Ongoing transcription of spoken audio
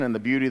and the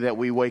beauty that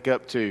we wake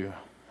up to.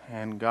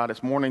 And God,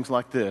 it's mornings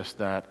like this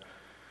that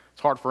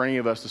it's hard for any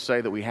of us to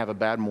say that we have a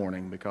bad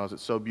morning because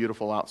it's so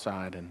beautiful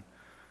outside. And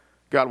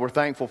God, we're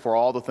thankful for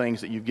all the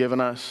things that you've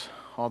given us,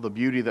 all the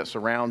beauty that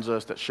surrounds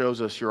us, that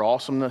shows us your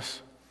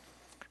awesomeness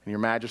and your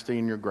majesty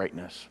and your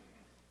greatness.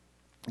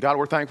 God,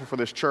 we're thankful for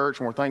this church,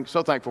 and we're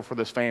so thankful for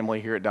this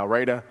family here at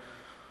Dalraida.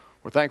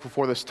 We're thankful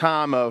for this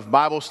time of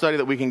Bible study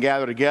that we can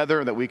gather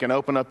together, that we can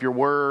open up your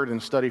word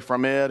and study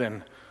from it,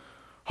 and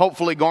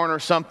hopefully garner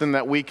something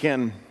that we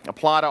can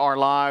apply to our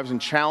lives and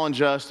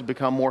challenge us to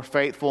become more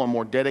faithful and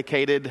more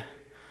dedicated,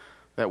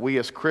 that we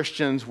as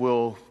Christians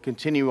will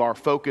continue our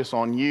focus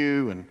on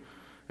you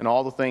and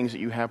all the things that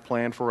you have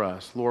planned for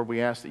us. Lord,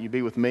 we ask that you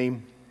be with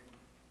me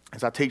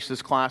as I teach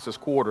this class this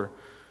quarter.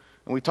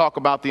 And we talk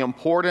about the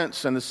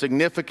importance and the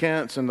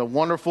significance and the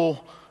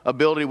wonderful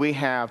ability we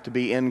have to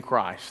be in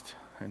Christ.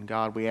 And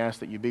God, we ask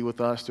that you be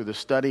with us through the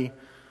study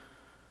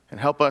and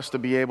help us to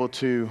be able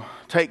to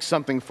take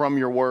something from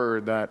your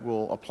word that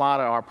will apply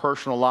to our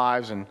personal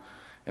lives and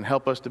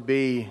help us to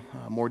be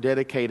more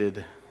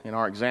dedicated in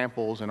our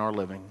examples and our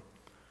living.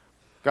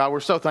 God,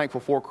 we're so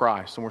thankful for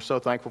Christ, and we're so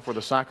thankful for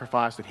the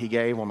sacrifice that he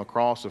gave on the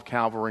cross of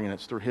Calvary, and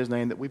it's through his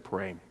name that we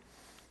pray.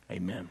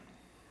 Amen.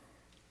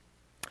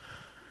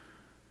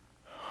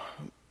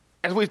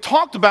 As we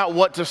talked about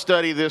what to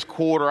study this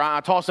quarter, I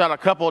tossed out a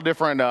couple of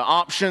different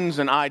options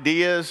and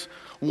ideas.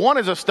 One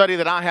is a study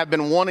that I have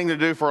been wanting to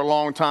do for a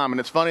long time, and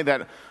it's funny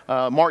that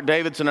Mark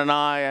Davidson and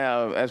I,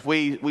 as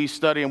we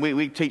study and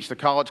we teach the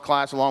college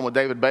class along with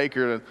David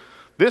Baker,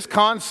 this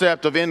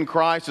concept of in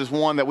Christ is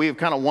one that we've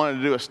kind of wanted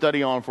to do a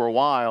study on for a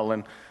while,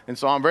 and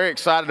so I'm very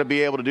excited to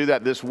be able to do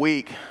that this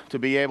week, to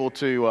be able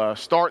to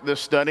start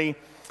this study,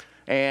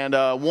 and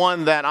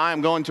one that I am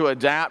going to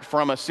adapt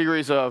from a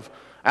series of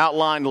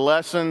outlined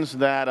lessons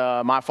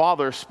that my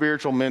father's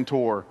spiritual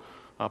mentor,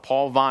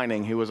 Paul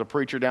Vining, who was a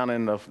preacher down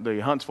in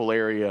the Huntsville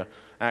area,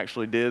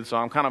 actually did. So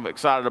I'm kind of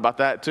excited about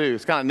that too.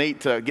 It's kind of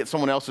neat to get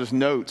someone else's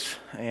notes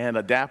and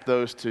adapt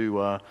those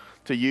to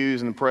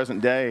use in the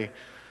present day.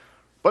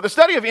 But the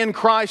study of in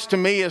Christ to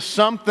me is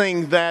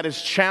something that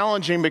is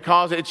challenging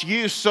because it's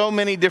used so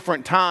many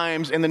different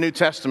times in the New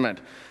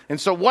Testament. And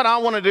so what I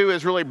want to do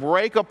is really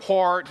break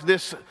apart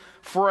this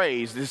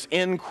phrase, this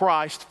in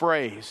Christ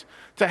phrase,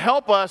 to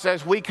help us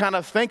as we kind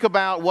of think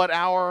about what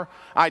our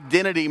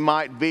identity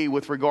might be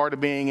with regard to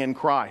being in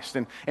Christ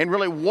and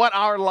really what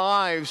our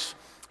lives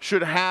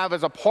should have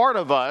as a part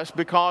of us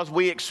because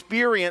we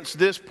experience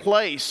this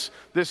place,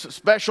 this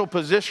special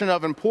position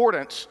of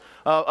importance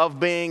of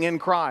being in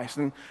Christ.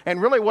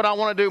 And really what I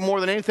want to do more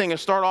than anything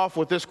is start off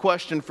with this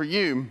question for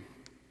you,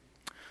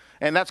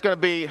 and that's going to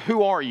be,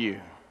 who are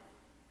you?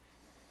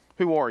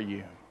 Who are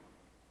you?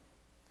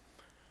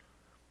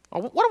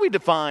 What are we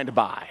defined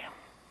by?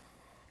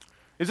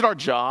 Is it our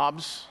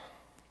jobs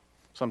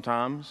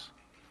sometimes?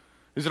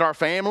 Is it our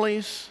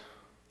families?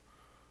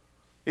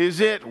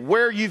 Is it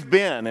where you've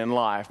been in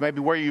life,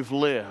 maybe where you've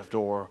lived,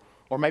 or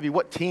maybe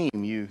what team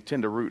you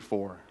tend to root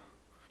for?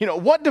 You know,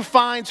 what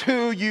defines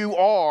who you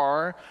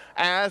are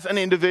as an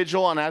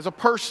individual and as a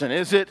person?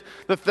 Is it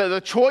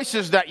the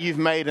choices that you've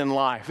made in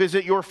life? Is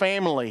it your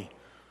family?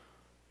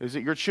 Is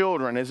it your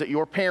children? Is it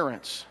your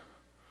parents?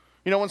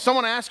 You know, when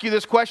someone asks you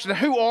this question,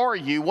 who are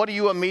you? What do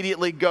you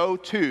immediately go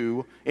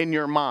to in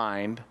your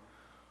mind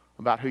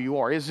about who you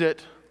are? Is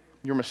it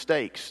your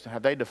mistakes?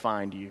 Have they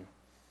defined you?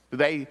 Do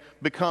they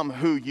become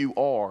who you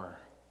are?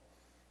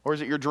 Or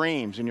is it your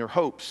dreams and your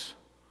hopes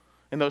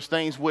and those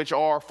things which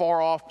are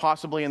far off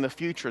possibly in the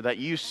future that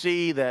you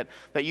see that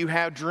you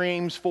have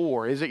dreams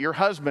for? Is it your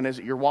husband? Is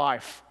it your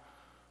wife?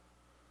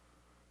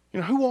 You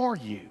know, who are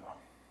you?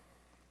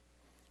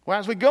 Well,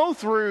 as we go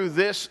through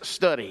this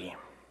study,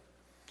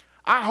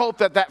 I hope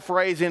that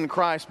phrase in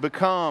Christ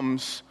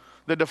becomes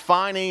the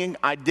defining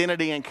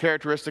identity and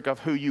characteristic of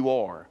who you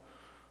are,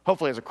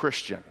 hopefully as a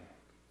Christian.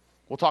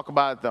 We'll talk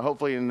about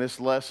hopefully in this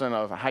lesson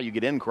of how you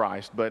get in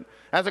Christ, but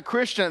as a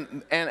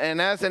Christian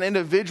and as an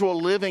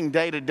individual living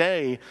day to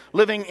day,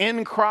 living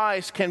in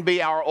Christ can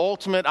be our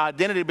ultimate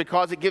identity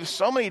because it gives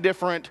so many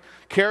different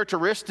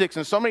characteristics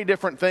and so many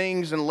different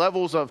things and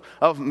levels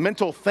of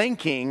mental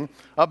thinking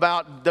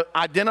about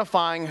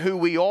identifying who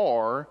we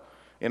are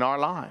in our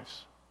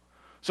lives.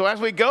 So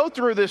as we go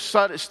through this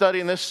study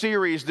in this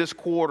series this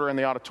quarter in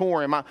the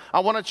auditorium, I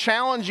want to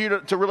challenge you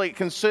to really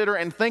consider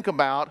and think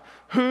about,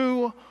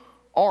 who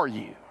are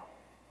you?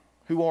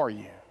 Who are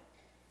you?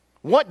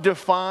 What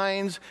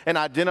defines and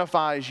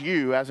identifies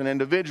you as an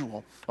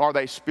individual? Are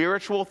they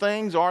spiritual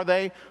things? Are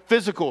they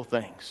physical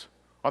things?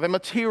 Are they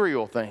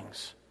material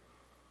things?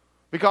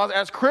 Because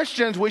as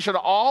Christians, we should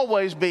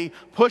always be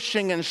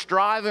pushing and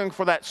striving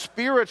for that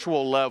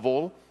spiritual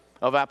level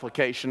of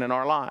application in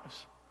our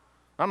lives.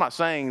 I'm not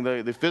saying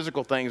the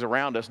physical things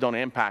around us don't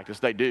impact us.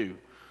 They do.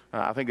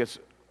 I think it's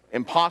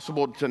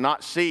impossible to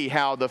not see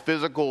how the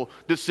physical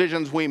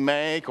decisions we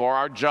make or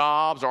our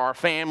jobs or our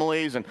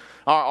families and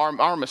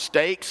our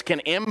mistakes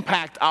can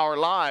impact our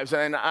lives.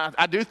 And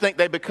I do think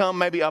they become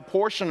maybe a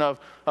portion of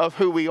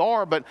who we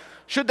are, but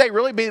should they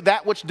really be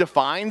that which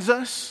defines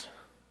us?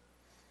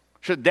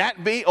 Should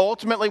that be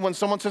ultimately when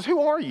someone says,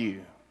 "Who are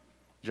you,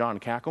 John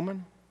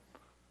Kackelman?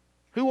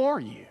 Who are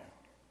you?"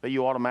 that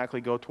you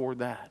automatically go toward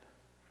that?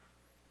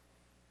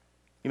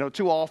 You know,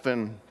 too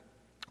often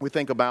we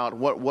think about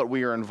what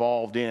we are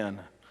involved in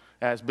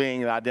as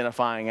being the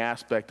identifying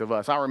aspect of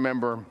us. I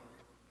remember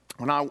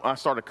when I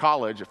started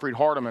college at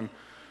Freed-Hardeman,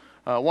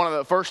 one of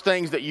the first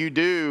things that you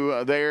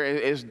do there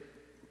is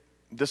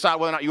decide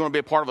whether or not you want to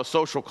be a part of a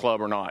social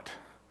club or not.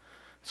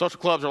 Social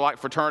clubs are like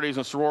fraternities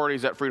and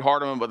sororities at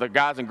Freed-Hardeman, but the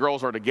guys and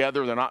girls are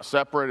together. They're not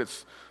separate.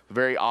 It's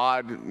very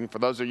odd. For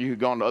those of you who've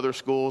gone to other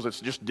schools, it's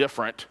just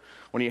different.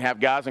 When you have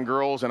guys and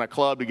girls in a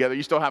club together,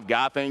 you still have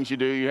guy things you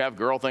do, you have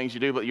girl things you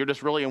do, but you're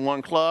just really in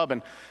one club.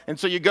 And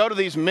so you go to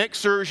these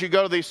mixers, you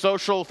go to these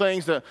social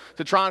things to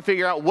try and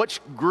figure out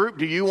which group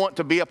do you want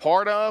to be a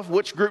part of,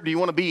 which group do you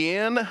want to be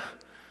in.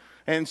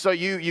 And so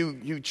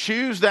you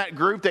choose that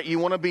group that you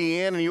want to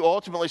be in, and you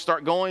ultimately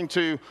start going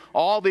to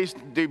all these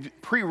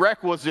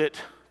prerequisite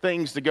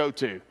things to go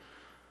to.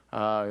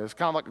 It's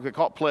kind of like they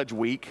call it Pledge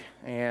Week,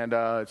 and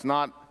it's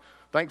not,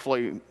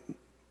 thankfully,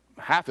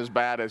 half as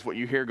bad as what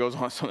you hear goes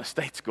on at some of the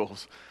state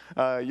schools.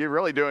 You're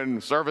really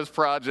doing service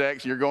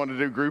projects. You're going to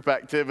do group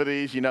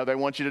activities. You know, they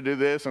want you to do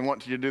this and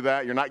want you to do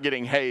that. You're not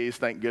getting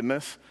hazed, thank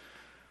goodness.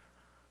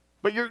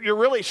 But you're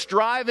really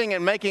striving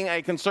and making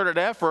a concerted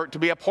effort to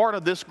be a part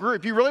of this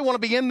group. You really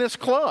want to be in this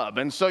club.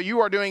 And so you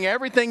are doing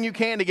everything you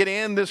can to get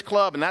in this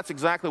club. And that's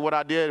exactly what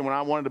I did when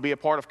I wanted to be a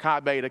part of Chi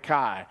Beta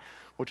Chi,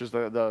 which is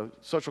the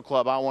social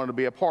club I wanted to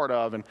be a part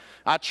of. And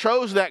I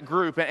chose that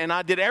group, and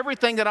I did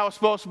everything that I was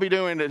supposed to be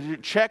doing to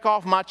check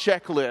off my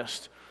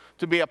checklist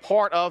to be a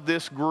part of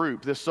this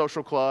group, this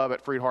social club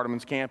at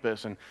Freed-Hardeman's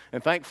campus. And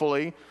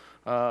thankfully,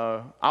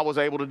 I was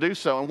able to do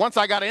so. And once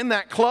I got in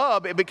that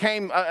club, it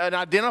became an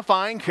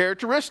identifying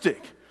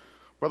characteristic.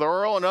 Brother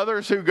Earl and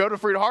others who go to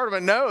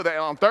Freed-Hardeman know that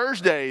on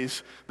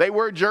Thursdays, they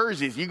wear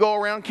jerseys. You go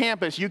around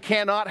campus, you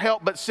cannot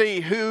help but see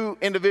who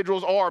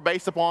individuals are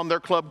based upon their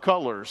club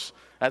colors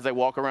as they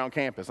walk around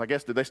campus. I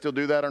guess, did they still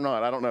do that or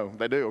not? I don't know.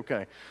 They do?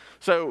 Okay.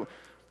 So,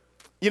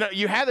 you know,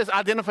 you have this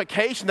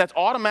identification that's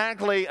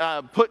automatically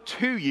put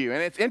to you.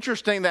 And it's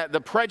interesting that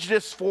the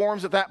prejudice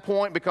forms at that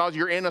point because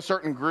you're in a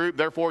certain group.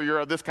 Therefore, you're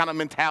of this kind of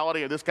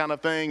mentality or this kind of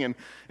thing. And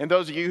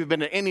those of you who've been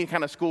to any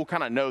kind of school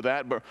kind of know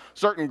that. But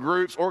certain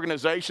groups,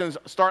 organizations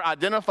start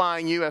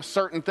identifying you as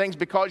certain things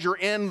because you're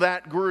in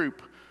that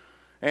group.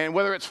 And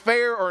whether it's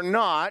fair or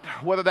not,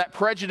 whether that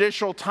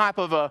prejudicial type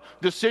of a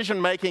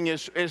decision-making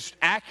is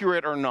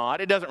accurate or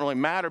not, it doesn't really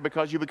matter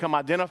because you become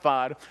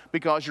identified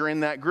because you're in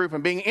that group.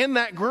 And being in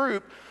that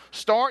group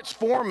starts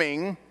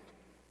forming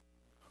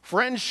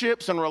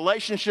friendships and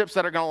relationships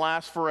that are going to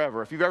last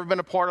forever. If you've ever been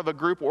a part of a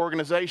group or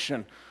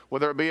organization,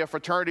 whether it be a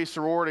fraternity,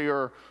 sorority,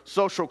 or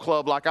social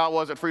club like I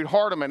was at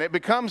Freed-Hardeman, it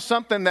becomes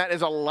something that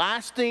is a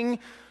lasting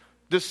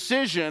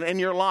decision in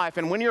your life.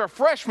 And when you're a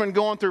freshman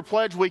going through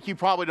Pledge Week, you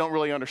probably don't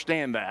really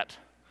understand that.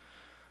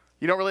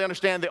 You don't really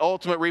understand the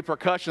ultimate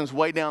repercussions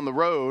way down the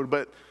road.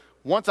 But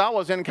once I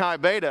was in Chi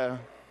Beta,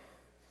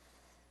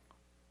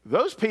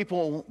 those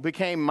people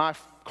became my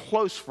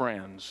close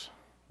friends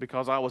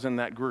because I was in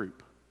that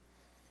group.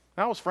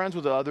 I was friends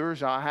with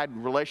others. I had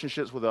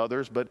relationships with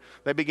others, but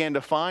they began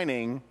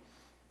defining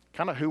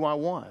kind of who I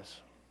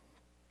was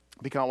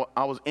because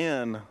I was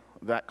in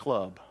that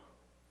club.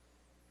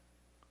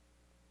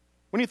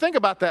 When you think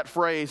about that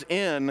phrase,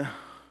 in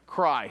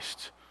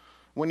Christ,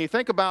 when you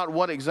think about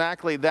what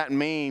exactly that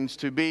means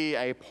to be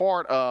a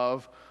part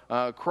of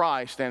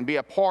Christ and be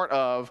a part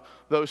of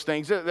those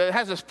things, it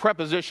has this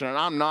preposition, and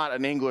I'm not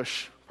an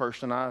English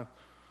person. I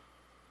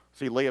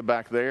see Leah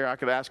back there. I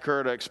could ask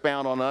her to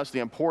expound on us the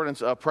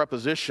importance of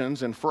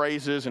prepositions and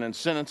phrases and in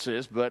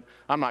sentences, but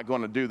I'm not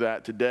going to do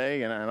that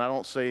today, and I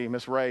don't see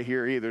Miss Ray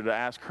here either to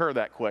ask her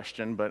that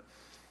question, but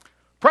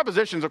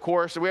prepositions, of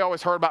course, we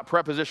always heard about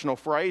prepositional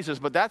phrases,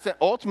 but that's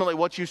ultimately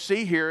what you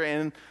see here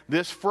in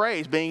this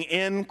phrase, being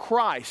in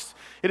Christ.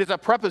 It is a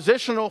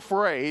prepositional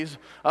phrase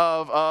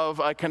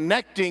of a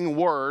connecting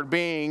word,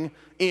 being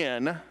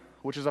in,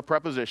 which is a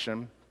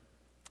preposition,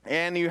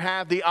 and you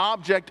have the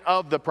object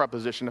of the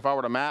preposition. If I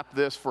were to map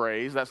this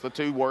phrase, that's the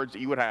two words that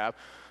you would have.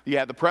 You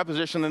have the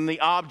preposition and the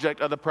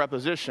object of the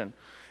preposition.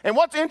 And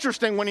what's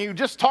interesting when you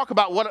just talk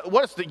about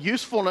what is the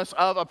usefulness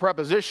of a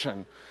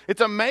preposition,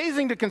 it's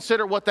amazing to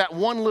consider what that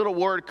one little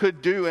word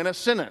could do in a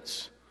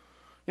sentence.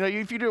 You know,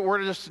 if you were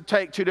to just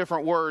take two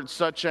different words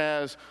such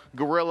as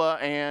gorilla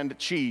and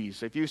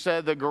cheese. If you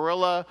said the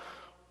gorilla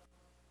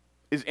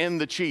is in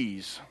the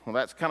cheese, well,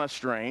 that's kind of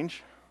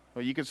strange.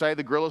 Well, you could say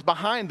the gorilla is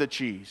behind the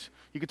cheese.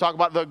 You could talk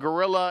about the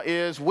gorilla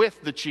is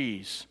with the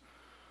cheese.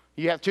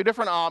 You have two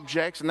different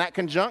objects, and that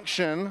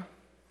conjunction,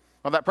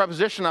 or that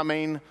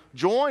preposition,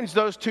 joins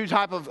those two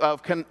type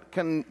of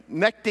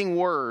connecting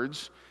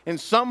words in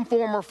some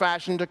form or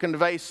fashion to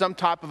convey some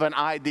type of an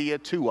idea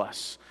to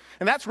us.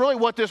 And that's really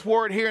what this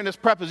word here in this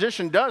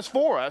preposition does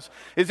for us,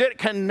 is it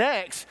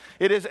connects,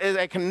 it is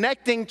a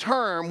connecting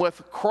term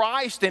with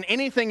Christ and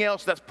anything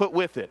else that's put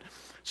with it.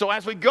 So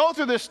as we go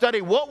through this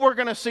study, what we're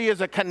going to see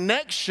is a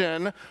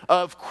connection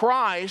of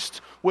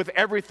Christ with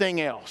everything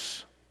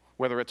else.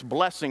 whether it's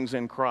blessings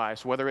in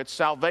Christ, whether it's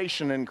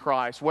salvation in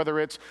Christ, whether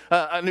it's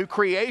a new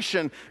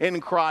creation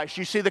in Christ.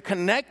 You see the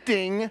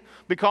connecting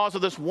because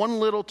of this one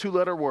little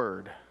two-letter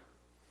word,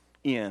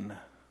 in.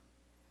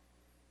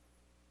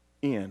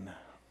 In.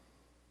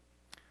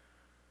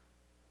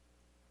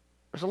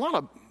 There's a lot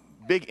of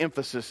big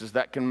emphases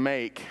that can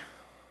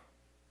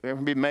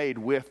be made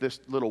with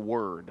this little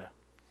word.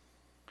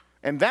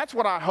 And that's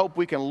what I hope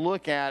we can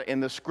look at in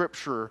the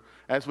Scripture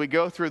as we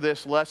go through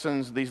these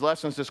lessons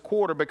this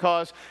quarter,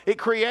 because it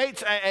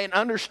creates an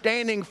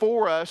understanding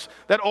for us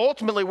that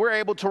ultimately we're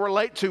able to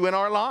relate to in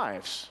our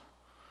lives.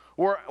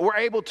 We're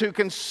able to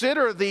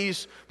consider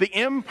the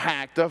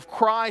impact of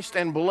Christ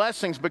and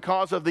blessings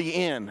because of the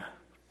in.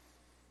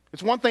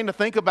 It's one thing to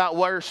think about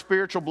what are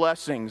spiritual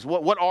blessings.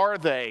 What are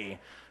they?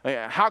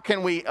 How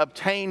can we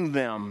obtain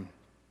them?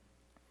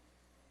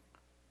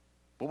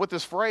 But with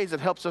this phrase, it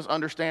helps us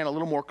understand a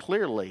little more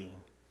clearly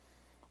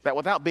that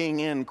without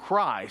being in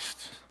Christ,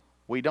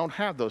 we don't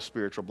have those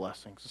spiritual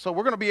blessings. So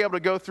we're going to be able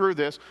to go through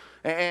this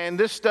and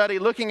this study,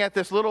 looking at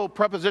this little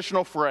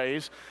prepositional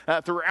phrase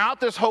throughout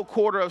this whole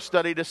quarter of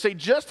study to see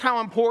just how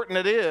important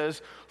it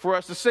is for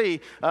us to see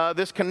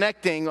this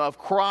connecting of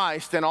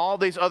Christ and all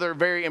these other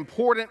very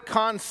important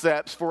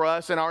concepts for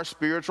us in our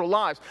spiritual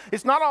lives.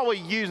 It's not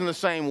always used in the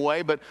same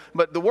way, but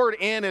the word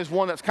in is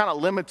one that's kind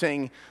of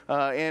limiting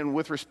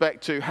with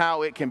respect to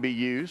how it can be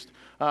used.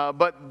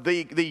 But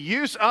the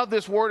use of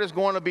this word is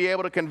going to be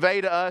able to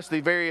convey to us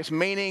the various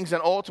meanings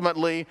and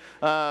ultimately,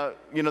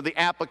 the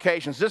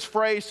applications. This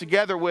phrase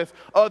together with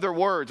other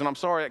words, and I'm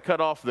sorry it cut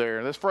off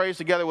there. This phrase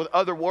together with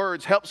other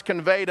words helps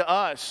convey to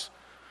us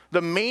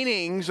the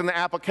meanings and the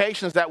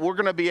applications that we're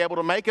going to be able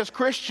to make as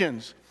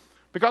Christians.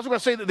 Because we're going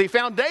to see that the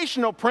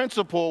foundational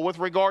principle with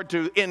regard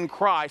to in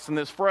Christ in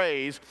this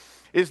phrase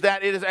is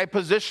that it is a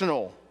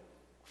positional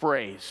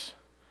phrase.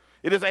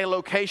 It is a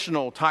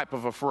locational type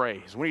of a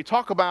phrase. When you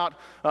talk about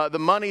the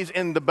monies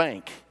in the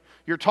bank,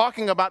 you're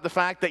talking about the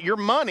fact that your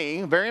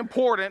money, very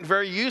important,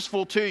 very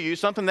useful to you,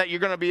 something that you're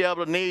going to be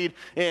able to need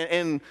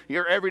in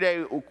your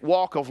everyday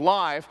walk of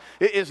life,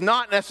 it is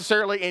not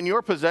necessarily in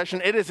your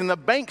possession. It is in the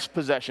bank's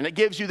possession. It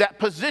gives you that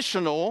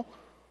positional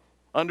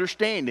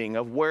understanding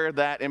of where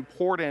that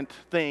important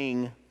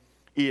thing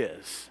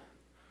is.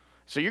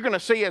 So you're going to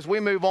see as we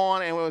move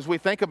on and as we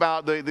think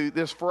about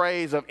this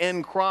phrase of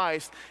in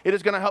Christ, it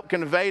is going to help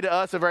convey to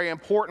us a very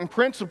important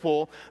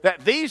principle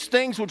that these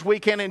things which we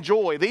can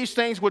enjoy, these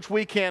things which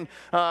we can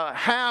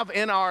have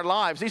in our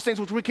lives, these things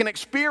which we can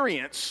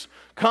experience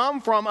come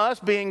from us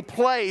being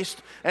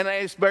placed in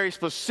a very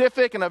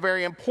specific and a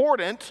very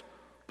important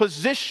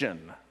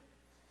position.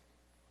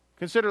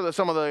 Consider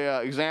some of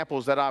the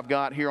examples that I've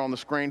got here on the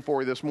screen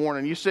for you this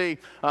morning. You see, you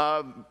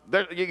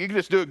can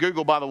just do a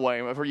Google, by the way,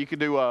 or you could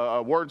do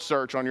a word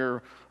search on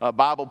your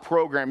Bible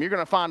program. You're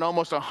going to find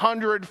almost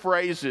 100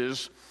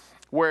 phrases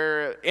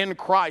where in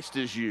Christ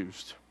is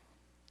used.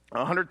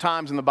 100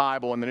 times in the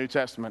Bible in the New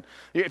Testament.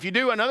 If you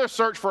do another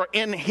search for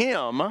in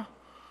Him,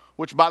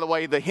 which, by the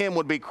way, the Him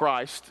would be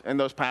Christ in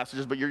those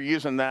passages, but you're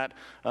using that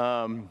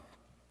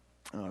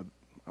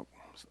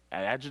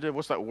adjective.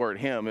 What's that word?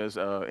 Him is,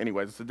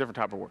 anyways, it's a different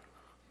type of word.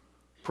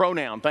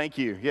 Pronoun, thank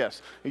you,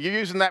 yes. You're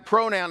using that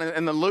pronoun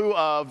in the lieu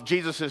of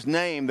Jesus'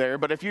 name there,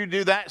 but if you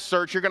do that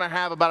search, you're going to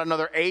have about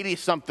another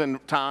 80-something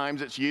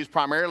times it's used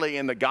primarily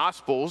in the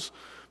Gospels,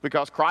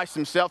 because Christ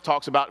Himself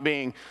talks about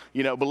being,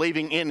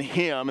 believing in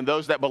Him, and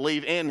those that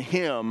believe in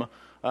Him,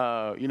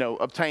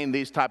 obtain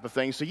these type of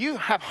things. So you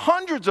have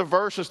hundreds of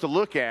verses to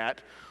look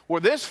at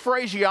where this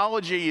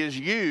phraseology is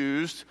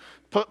used,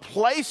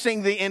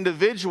 placing the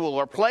individual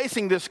or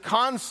placing this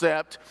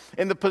concept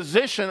in the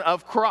position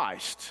of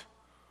Christ.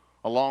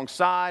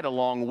 Alongside,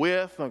 along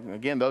with,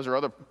 again, those are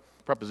other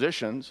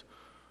prepositions.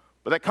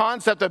 But the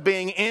concept of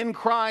being in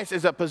Christ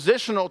is a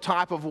positional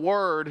type of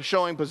word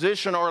showing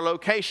position or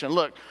location.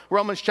 Look,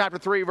 Romans chapter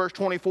 3, verse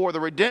 24, the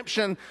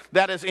redemption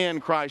that is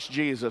in Christ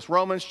Jesus.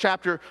 Romans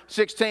chapter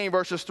 16,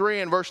 verses 3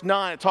 and verse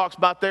 9, it talks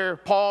about there,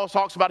 Paul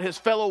talks about his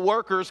fellow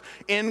workers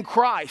in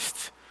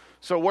Christ.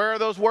 So where are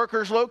those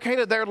workers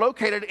located? They're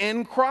located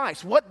in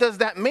Christ. What does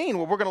that mean?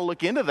 Well, we're going to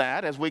look into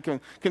that as we can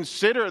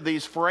consider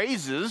these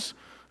phrases,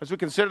 as we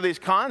consider these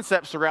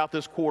concepts throughout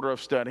this quarter of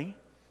study.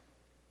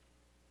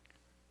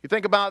 You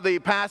think about the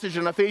passage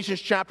in Ephesians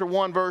chapter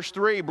 1, verse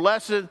 3,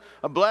 blessed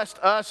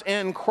us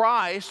in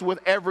Christ with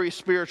every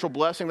spiritual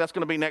blessing. That's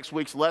going to be next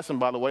week's lesson,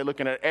 by the way,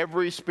 looking at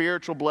every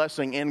spiritual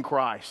blessing in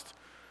Christ.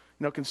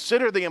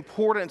 Consider the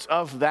importance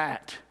of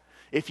that.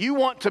 If you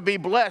want to be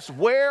blessed,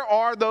 where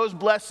are those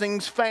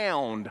blessings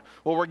found?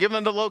 Well, we're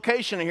given the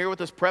location here with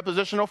this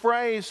prepositional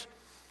phrase.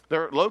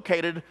 They're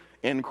located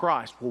in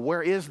Christ. Well,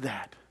 where is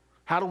that?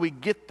 How do we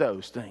get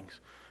those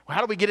things?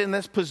 How do we get in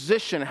this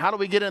position? How do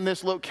we get in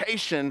this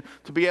location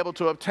to be able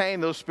to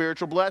obtain those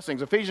spiritual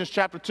blessings? Ephesians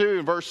chapter 2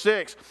 and verse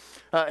 6,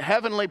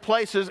 heavenly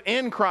places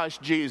in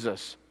Christ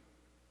Jesus.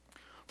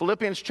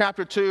 Philippians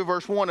chapter 2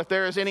 verse 1, if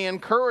there is any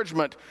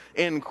encouragement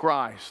in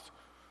Christ.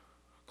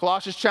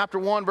 Colossians chapter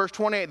 1, verse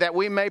 28, that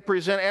we may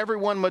present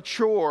everyone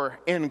mature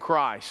in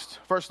Christ.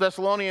 1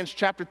 Thessalonians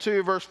chapter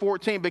 2, verse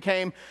 14,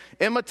 became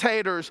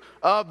imitators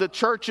of the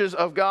churches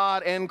of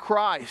God in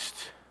Christ.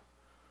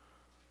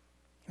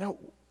 You know,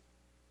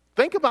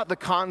 think about the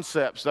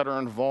concepts that are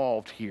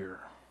involved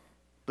here.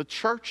 The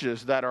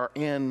churches that are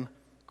in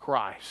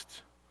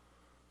Christ.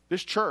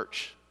 This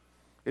church,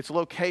 its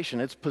location,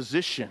 its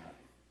position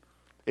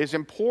is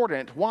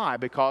important. Why?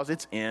 Because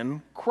it's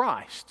in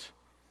Christ.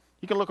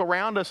 You can look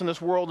around us in this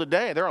world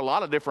today. There are a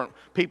lot of different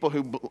people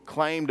who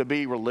claim to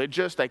be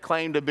religious. They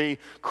claim to be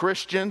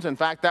Christians. In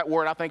fact, that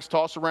word I think is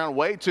tossed around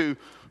way too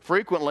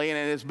frequently, and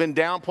it's been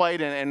downplayed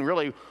and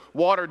really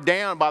watered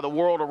down by the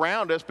world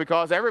around us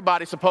because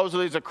everybody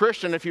supposedly is a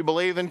Christian if you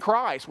believe in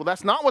Christ. Well,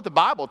 that's not what the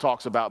Bible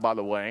talks about, by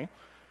the way.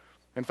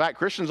 In fact,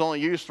 Christians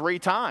only use 3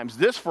 times.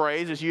 This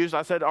phrase is used,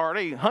 I said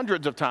already,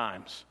 hundreds of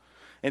times.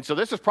 And so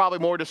this is probably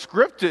more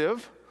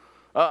descriptive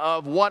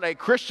of what a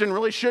Christian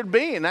really should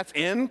be, and that's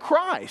in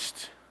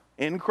Christ.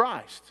 In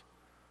Christ.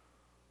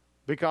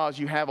 Because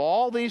you have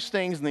all these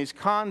things and these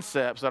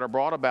concepts that are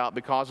brought about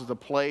because of the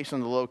place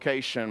and the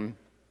location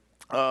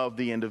of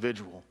the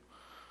individual.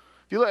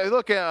 If you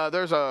look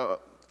there's a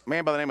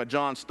man by the name of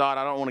John Stott.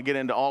 I don't want to get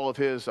into all of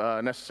his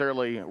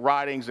necessarily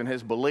writings and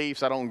his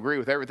beliefs. I don't agree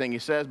with everything he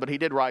says, but he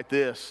did write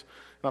this.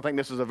 I think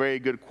this is a very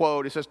good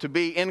quote. It says, to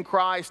be in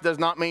Christ does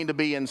not mean to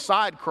be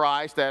inside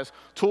Christ as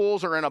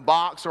tools are in a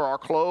box or our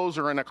clothes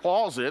are in a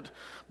closet,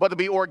 but to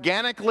be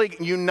organically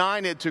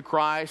united to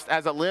Christ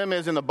as a limb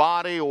is in the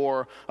body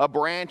or a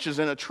branch is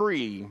in a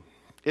tree.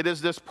 It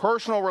is this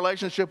personal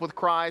relationship with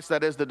Christ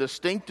that is the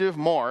distinctive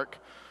mark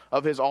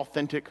of his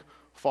authentic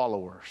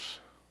followers.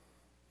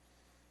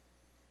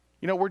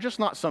 You know, we're just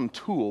not some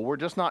tool. We're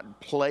just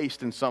not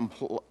placed in some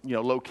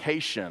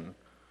location.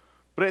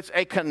 But it's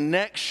a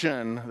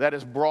connection that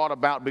is brought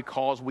about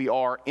because we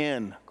are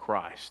in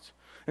Christ.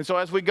 And so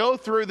as we go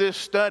through this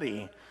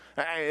study,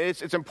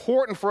 it's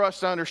important for us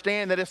to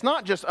understand that it's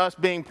not just us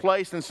being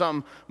placed in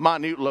some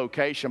minute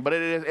location, but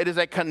it is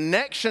a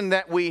connection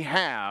that we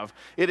have.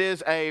 It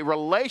is a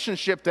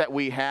relationship that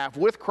we have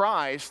with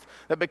Christ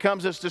that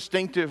becomes this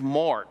distinctive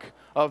mark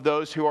of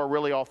those who are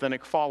really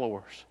authentic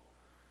followers.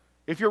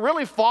 If you're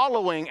really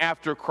following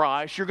after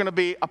Christ, you're going to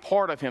be a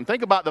part of him.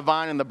 Think about the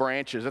vine and the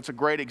branches. That's a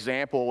great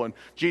example. And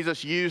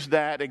Jesus used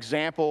that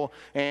example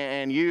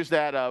and used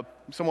that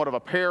somewhat of a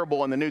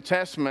parable in the New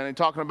Testament and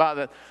talking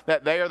about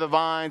that they are the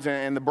vines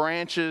and the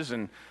branches.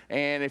 And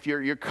if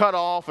you're cut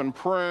off and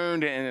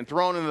pruned and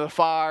thrown into the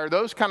fire,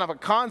 those kind of a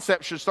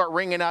concept should start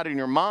ringing out in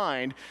your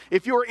mind.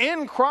 If you're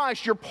in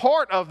Christ, you're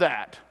part of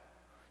that.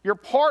 You're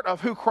part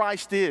of who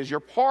Christ is. You're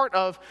part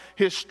of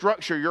his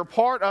structure. You're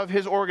part of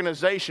his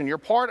organization. You're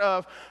part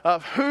of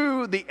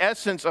who the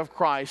essence of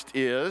Christ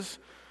is.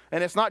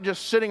 And it's not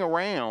just sitting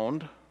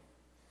around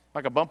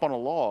like a bump on a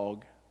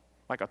log,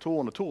 like a tool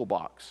in a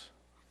toolbox.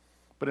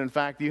 But in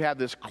fact, you have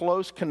this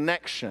close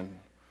connection,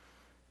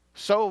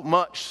 so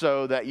much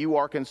so that you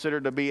are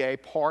considered to be a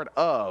part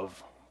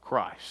of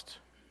Christ.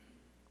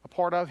 A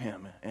part of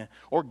him,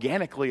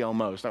 organically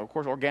almost. Now, of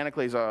course,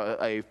 organically is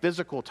a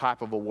physical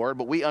type of a word,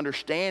 but we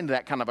understand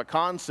that kind of a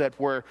concept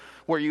where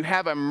you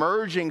have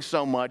emerging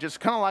so much. It's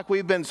kind of like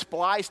we've been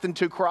spliced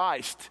into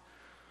Christ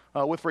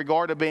with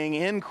regard to being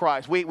in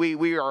Christ.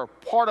 We are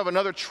part of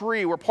another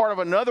tree. We're part of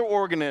another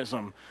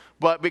organism.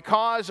 But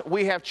because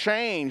we have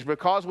changed,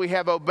 because we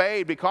have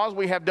obeyed, because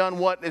we have done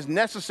what is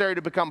necessary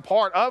to become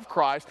part of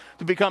Christ,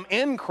 to become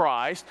in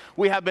Christ,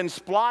 we have been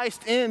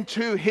spliced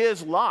into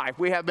his life.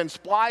 We have been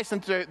spliced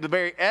into the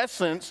very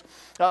essence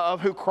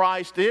of who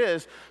Christ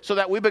is so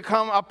that we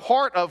become a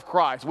part of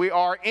Christ. We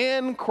are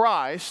in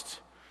Christ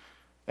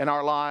and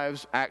our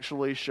lives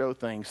actually show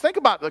things. Think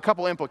about a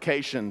couple of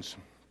implications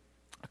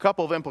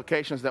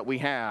that we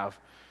have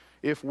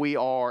if we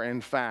are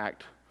in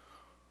fact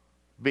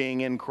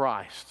being in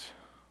Christ.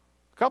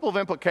 A couple of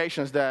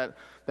implications that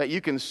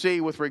you can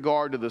see with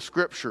regard to the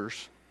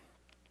scriptures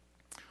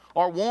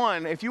are,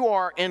 one, if you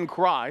are in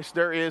Christ,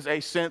 there is a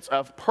sense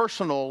of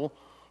personal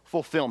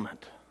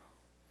fulfillment.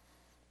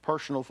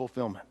 Personal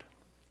fulfillment.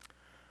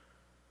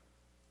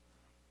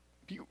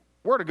 If you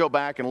were to go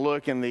back and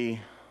look in the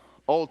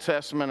Old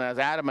Testament as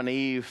Adam and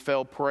Eve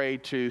fell prey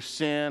to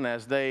sin,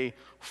 as they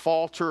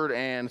faltered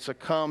and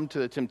succumbed to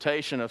the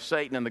temptation of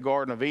Satan in the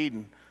Garden of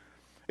Eden,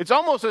 it's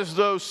almost as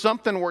though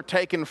something were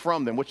taken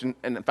from them, which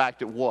in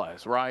fact it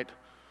was, right?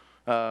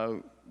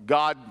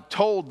 God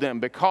told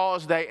them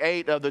because they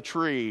ate of the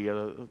tree,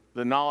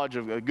 the knowledge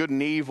of good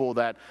and evil,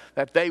 that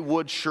they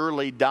would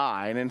surely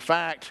die. And in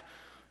fact,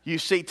 you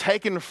see,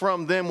 taken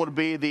from them would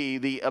be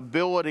the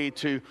ability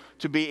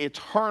to be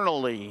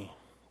eternally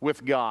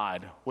with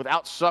God,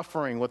 without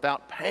suffering,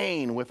 without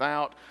pain,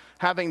 without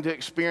having to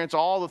experience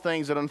all the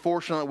things that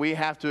unfortunately we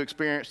have to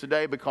experience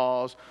today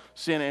because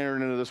sin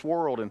entered into this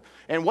world.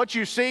 And what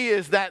you see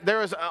is that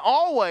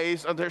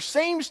there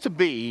seems to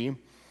be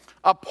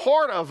a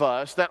part of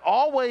us that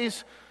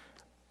always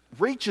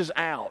reaches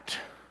out,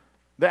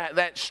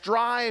 that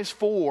strives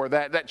for,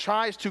 that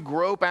tries to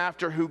grope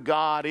after who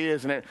God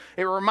is. And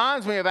it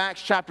reminds me of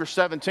Acts chapter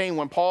 17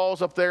 when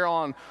Paul's up there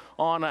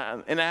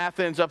in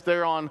Athens, up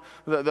there on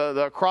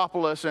the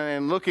Acropolis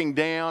and looking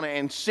down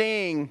and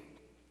seeing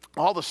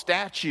all the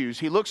statues.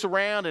 He looks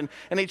around and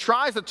he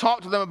tries to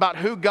talk to them about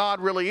who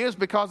God really is,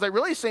 because they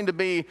really seem to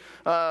be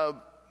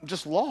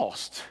just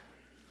lost.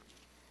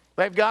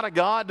 They've got a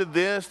God to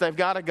this, they've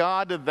got a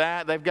God to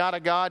that, they've got a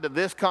God to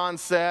this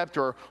concept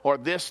or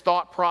this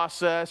thought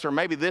process, or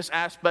maybe this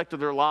aspect of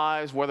their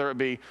lives, whether it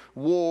be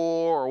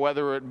war or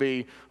whether it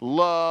be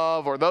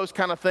love or those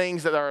kind of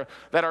things that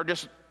are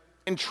just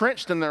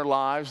entrenched in their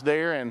lives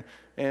there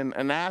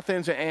in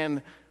Athens.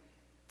 And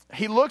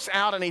he looks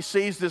out and he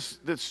sees this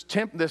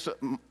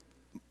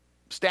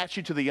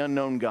statue to the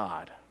unknown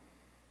God.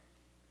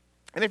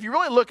 And if you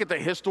really look at the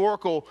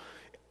historical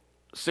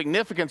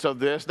significance of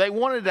this, they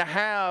wanted to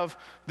have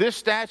this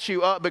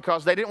statue up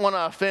because they didn't want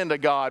to offend a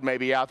God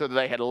maybe out there that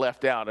they had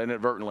left out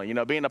inadvertently.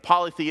 Being a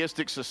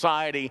polytheistic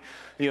society,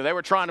 they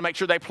were trying to make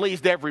sure they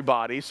pleased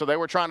everybody. So they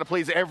were trying to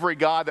please every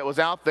God that was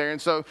out there.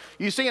 And so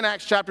you see in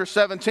Acts chapter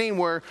 17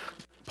 where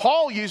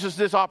Paul uses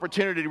this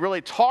opportunity to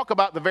really talk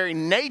about the very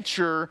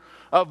nature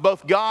of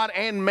both God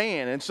and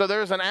man. And so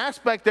there's an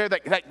aspect there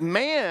that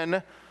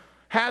man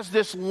has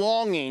this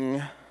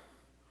longing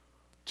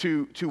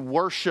to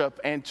worship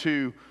and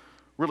to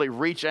really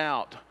reach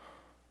out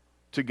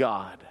to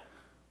God.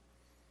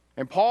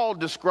 And Paul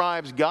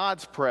describes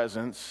God's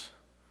presence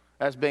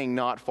as being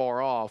not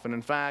far off. And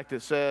in fact,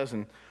 it says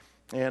in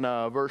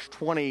verse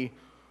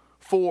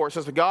 24, it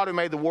says, "The God who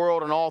made the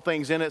world and all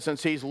things in it,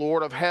 since he's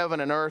Lord of heaven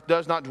and earth,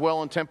 does not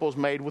dwell in temples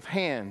made with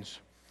hands,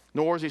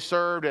 nor is he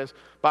served as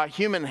by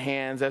human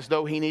hands as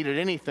though he needed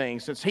anything,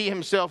 since he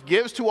himself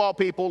gives to all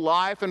people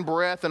life and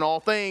breath and all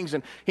things.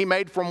 And he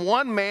made from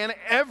one man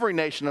every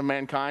nation of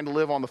mankind to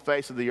live on the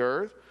face of the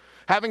earth,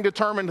 having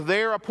determined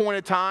their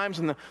appointed times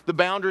and the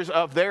boundaries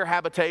of their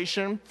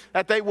habitation,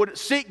 that they would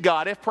seek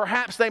God, if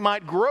perhaps they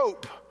might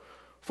grope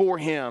for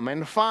him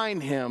and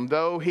find him,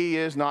 though he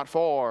is not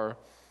far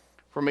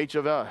from each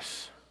of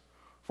us.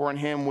 For in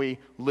him we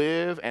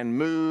live and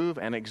move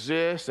and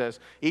exist, as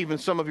even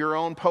some of your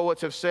own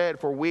poets have said,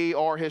 for we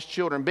are his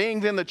children.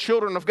 Being then the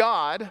children of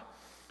God,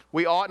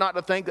 we ought not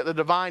to think that the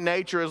divine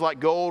nature is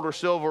like gold or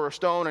silver or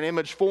stone, an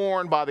image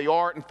formed by the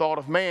art and thought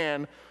of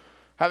man.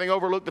 Having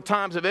overlooked the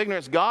times of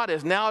ignorance, God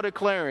is now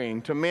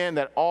declaring to men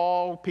that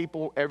all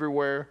people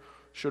everywhere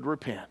should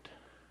repent."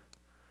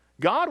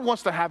 God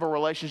wants to have a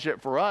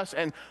relationship for us.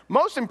 And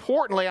most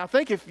importantly, I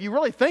think if you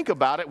really think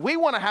about it, we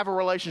want to have a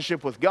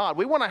relationship with God.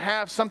 We want to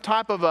have some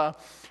type of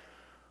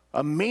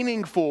a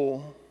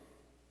meaningful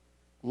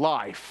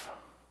life,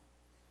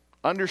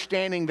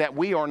 understanding that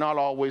we are not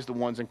always the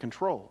ones in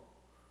control.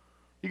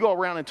 You go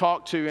around and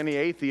talk to any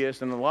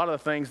atheist, and a lot of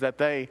the things that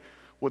they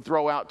would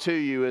throw out to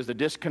you is the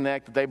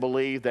disconnect that they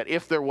believe that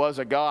if there was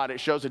a God, it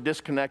shows a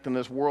disconnect in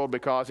this world,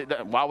 because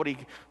why would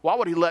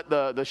he let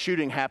the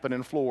shooting happen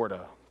in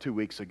Florida 2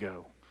 weeks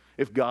ago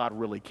if God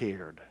really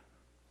cared?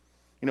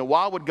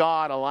 Why would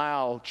God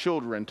allow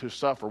children to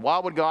suffer? Why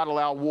would God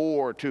allow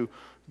war to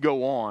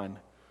go on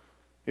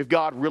if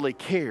God really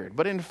cared?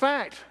 But in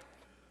fact,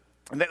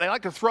 they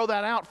like to throw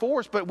that out for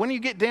us, but when you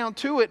get down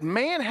to it,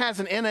 man has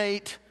an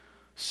innate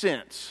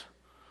sense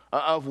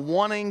of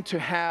wanting to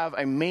have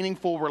a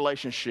meaningful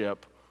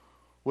relationship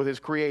with his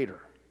Creator.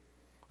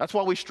 That's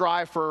why we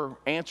strive for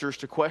answers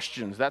to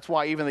questions. That's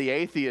why even the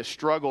atheists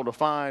struggle to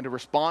find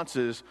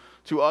responses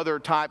to other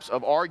types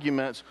of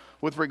arguments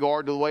with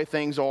regard to the way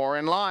things are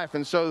in life.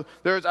 And so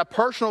there's a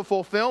personal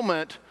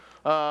fulfillment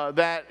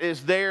that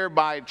is there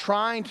by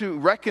trying to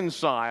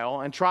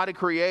reconcile and try to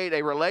create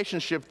a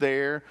relationship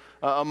there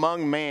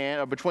among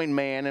man, between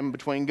man and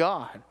between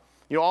God.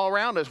 All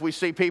around us, we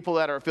see people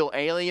that feel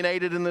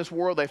alienated in this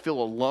world. They feel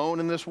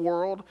alone in this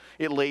world.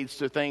 It leads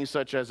to things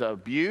such as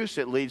abuse.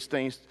 It leads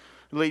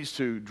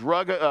to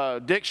drug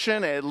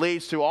addiction. It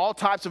leads to all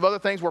types of other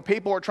things where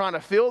people are trying to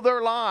fill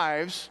their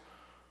lives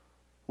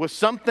with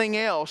something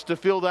else to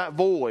fill that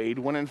void,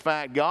 when in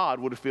fact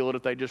God would fill it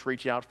if they just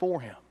reach out for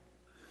him.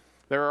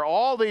 There are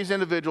all these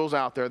individuals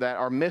out there that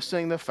are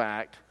missing the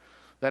fact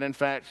that in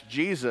fact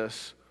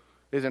Jesus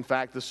is in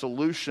fact the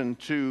solution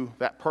to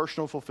that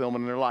personal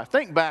fulfillment in their life.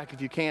 Think back,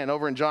 if you can,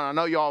 over in John. I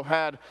know y'all have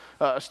had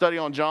a study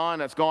on John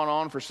that's gone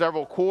on for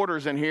several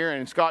quarters in here,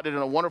 and Scott did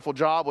a wonderful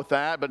job with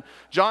that. But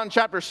John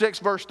chapter 6,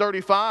 verse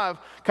 35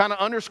 kind of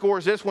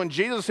underscores this when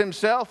Jesus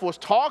himself was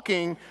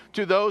talking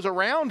to those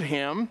around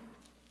him,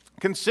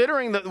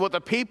 considering what the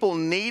people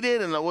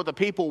needed and what the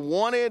people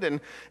wanted.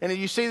 And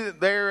you see that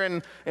there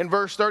in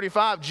verse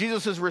 35,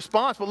 Jesus'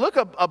 response. But look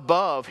up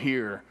above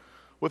here.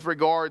 With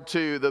regard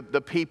to the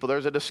people,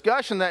 there's a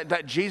discussion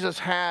that Jesus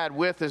had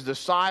with his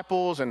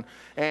disciples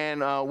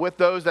and with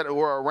those that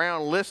were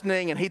around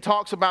listening, and he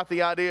talks about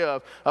the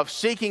idea of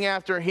seeking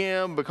after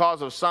him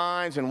because of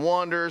signs and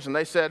wonders. And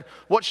they said,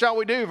 "What shall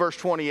we do?" Verse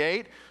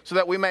 28, "so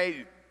that we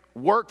may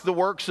work the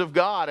works of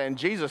God." And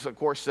Jesus, of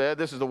course, said,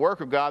 "This is the work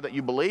of God, that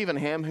you believe in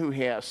him who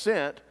he has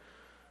sent."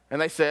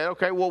 And they said,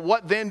 okay, well,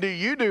 what then do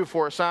you do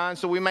for a sign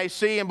so we may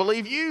see and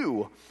believe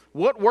you?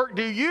 What work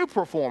do you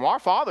perform? Our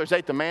fathers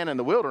ate the manna in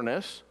the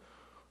wilderness.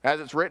 As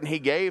it's written, he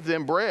gave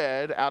them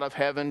bread out of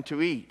heaven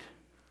to eat.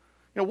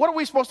 What are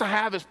we supposed to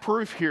have as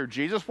proof here,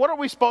 Jesus? What are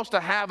we supposed to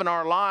have in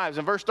our lives?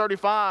 In verse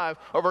 35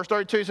 or verse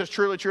 32 says,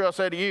 truly, truly, I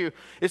say to you,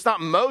 it's not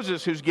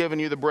Moses who's given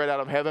you the bread out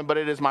of heaven, but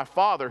it is my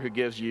Father who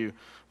gives you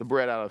the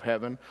bread out of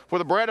heaven. For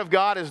the bread of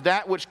God is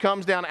that which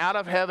comes down out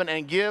of heaven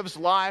and gives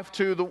life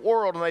to the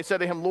world. And they said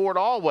to him, Lord,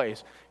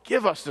 always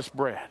give us this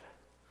bread.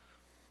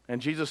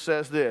 And Jesus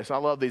says this. I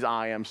love these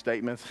I am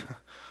statements.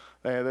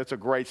 That's a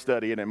great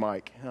study, isn't it,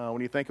 Mike?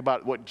 When you think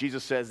about what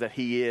Jesus says that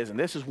he is. And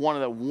this is one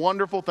of the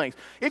wonderful things.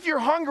 If you're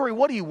hungry,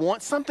 what do you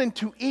want? Something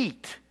to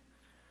eat.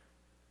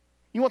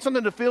 You want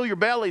something to fill your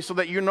belly so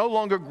that you're no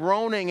longer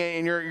groaning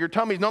and your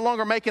tummy's no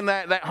longer making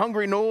that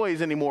hungry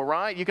noise anymore,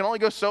 right? You can only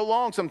go so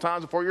long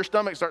sometimes before your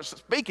stomach starts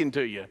speaking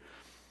to you.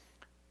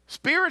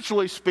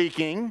 Spiritually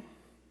speaking,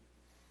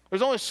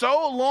 there's only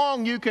so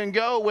long you can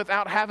go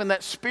without having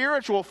that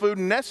spiritual food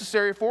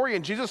necessary for you.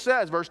 And Jesus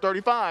says, verse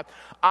 35,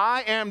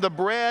 I am the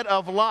bread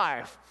of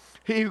life.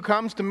 He who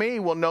comes to me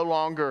will no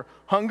longer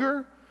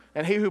hunger,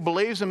 and he who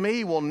believes in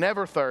me will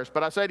never thirst.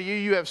 But I say to you,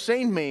 you have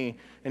seen me,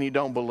 and you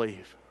don't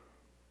believe.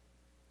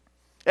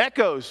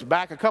 Echoes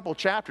back a couple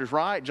chapters,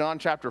 right? John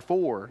chapter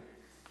 4.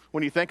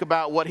 When you think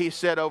about what he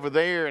said over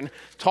there and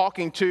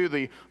talking to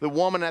the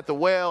woman at the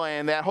well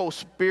and that whole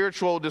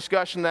spiritual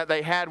discussion that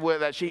they had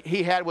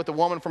he had with the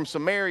woman from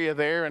Samaria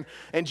there.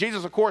 And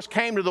Jesus, of course,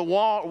 came to the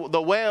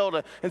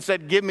well and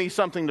said, give me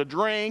something to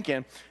drink.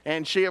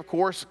 And she, of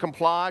course,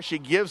 complies. She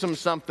gives him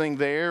something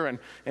there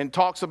and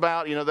talks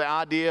about, the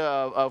idea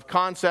of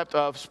concept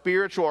of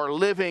spiritual or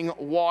living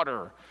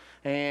water.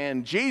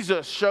 And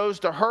Jesus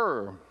shows to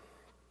her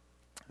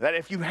that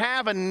if you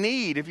have a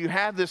need, if you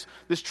have this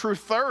true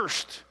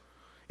thirst,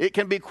 it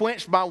can be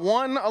quenched by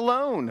one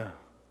alone.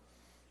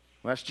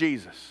 That's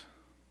Jesus.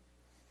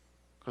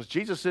 Because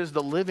Jesus is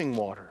the living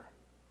water.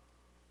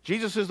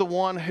 Jesus is the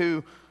one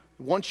who,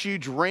 once you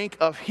drink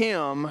of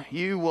him,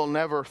 you will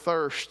never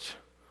thirst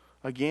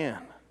again.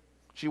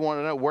 She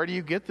wanted to know, where do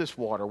you get this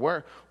water?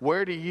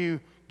 Where do you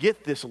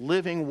get this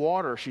living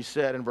water, she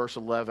said in verse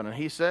 11. And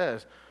he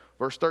says,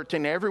 verse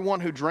 13,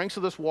 everyone who drinks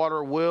of this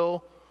water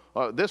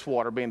this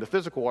water being the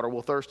physical water,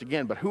 will thirst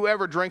again. But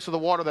whoever drinks of the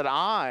water that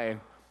I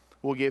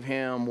will give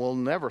him will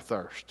never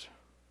thirst.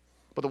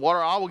 But the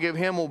water I will give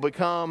him will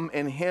become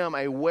in him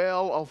a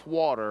well of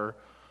water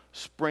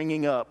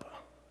springing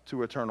up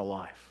to eternal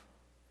life.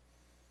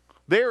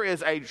 There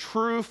is a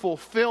true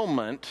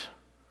fulfillment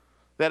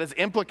that is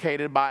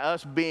implicated by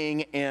us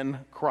being in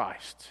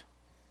Christ.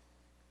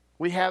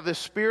 We have this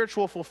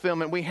spiritual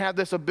fulfillment. We have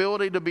this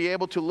ability to be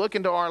able to look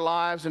into our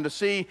lives and to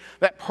see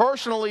that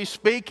personally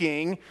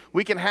speaking,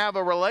 we can have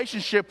a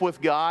relationship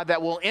with God that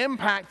will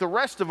impact the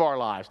rest of our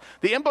lives.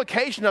 The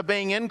implication of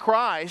being in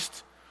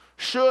Christ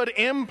should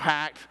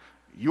impact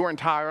your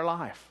entire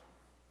life.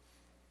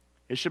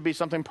 It should be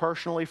something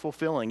personally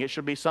fulfilling. It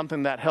should be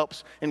something that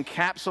helps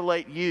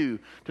encapsulate you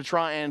to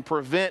try and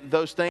prevent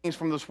those things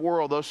from this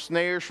world, those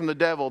snares from the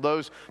devil,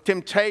 those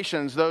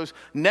temptations, those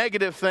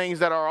negative things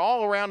that are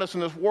all around us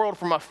in this world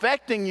from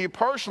affecting you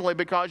personally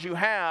because you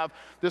have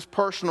this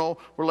personal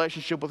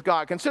relationship with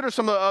God. Consider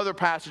some of the other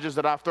passages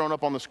that I've thrown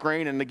up on the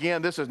screen. And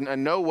again, this is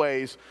in no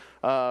ways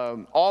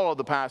all of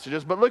the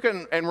passages, but look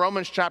in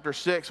Romans chapter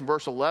 6 and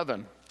verse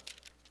 11.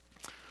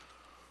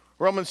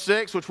 Romans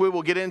 6, which we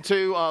will get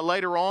into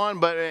later on,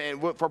 but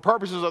for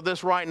purposes of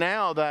this right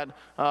now, that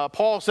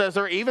Paul says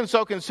there, even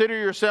so consider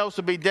yourselves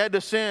to be dead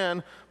to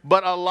sin,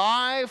 but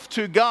alive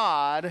to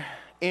God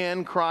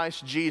in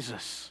Christ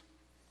Jesus.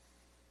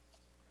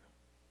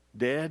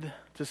 Dead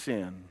to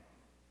sin,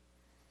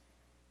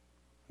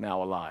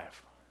 now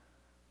alive.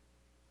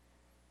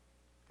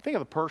 Think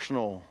of the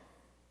personal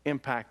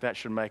impact that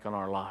should make on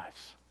our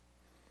lives.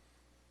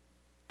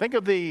 Think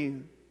of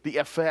the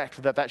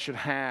effect that should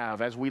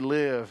have as we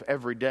live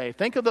every day.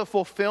 Think of the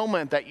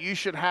fulfillment that you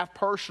should have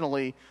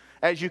personally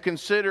as you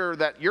consider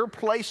that your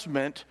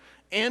placement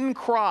in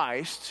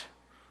Christ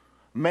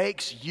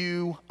makes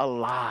you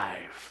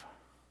alive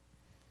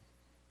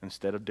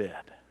instead of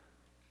dead.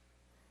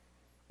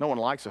 No one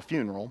likes a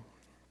funeral.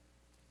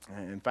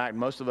 In fact,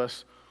 most of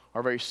us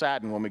are very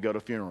saddened when we go to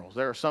funerals.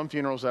 There are some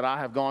funerals that I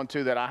have gone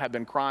to that I have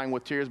been crying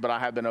with tears, but I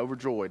have been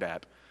overjoyed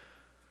at.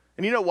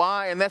 And you know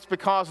why? And that's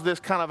because of this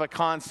kind of a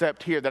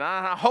concept here, that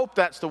I hope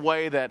that's the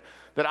way that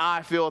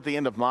I feel at the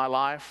end of my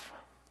life,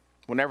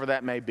 whenever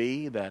that may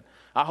be, that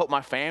I hope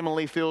my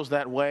family feels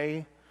that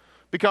way.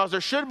 Because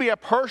there should be a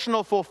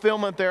personal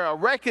fulfillment there, a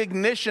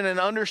recognition and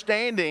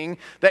understanding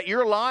that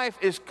your life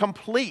is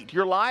complete.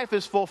 Your life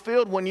is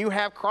fulfilled when you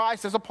have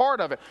Christ as a part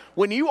of it.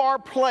 When you are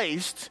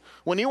placed,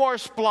 when you are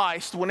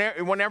spliced,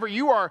 whenever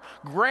you are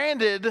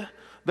granted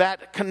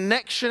that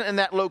connection and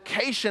that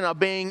location of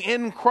being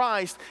in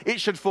Christ, it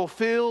should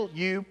fulfill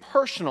you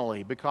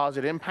personally because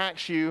it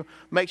impacts you,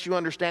 makes you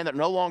understand that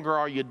no longer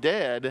are you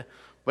dead,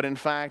 but in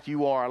fact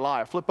you are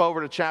alive. Flip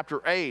over to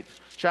chapter 8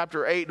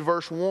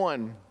 verse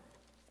 1.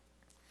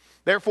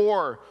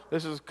 Therefore,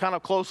 this is kind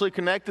of closely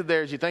connected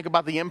there as you think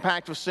about the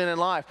impact of sin in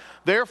life.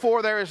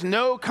 Therefore, there is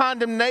no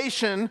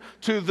condemnation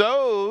to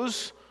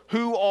those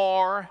who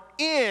are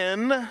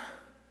in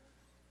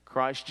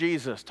Christ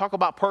Jesus. Talk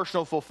about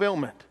personal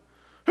fulfillment.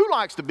 Who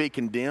likes to be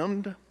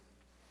condemned?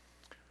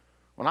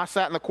 When I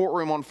sat in the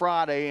courtroom on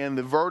Friday and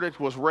the verdict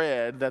was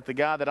read that the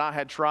guy that I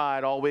had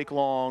tried all week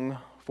long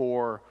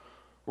for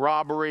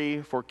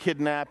robbery, for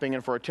kidnapping,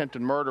 and for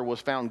attempted murder was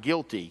found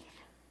guilty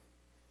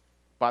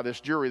by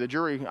this jury. The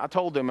jury, I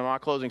told them in my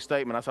closing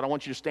statement, I said, I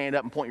want you to stand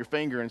up and point your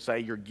finger and say,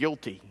 you're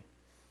guilty.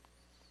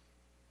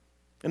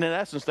 And in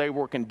essence, they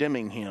were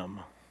condemning him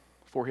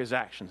for his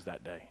actions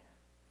that day.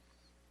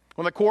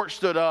 When the court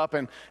stood up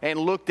and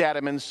looked at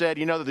him and said,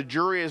 that the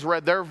jury has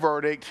read their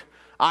verdict,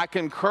 I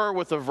concur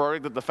with the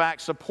verdict, that the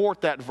facts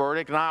support that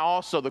verdict, and I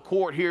also, the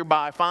court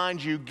hereby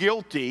finds you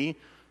guilty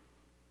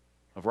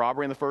of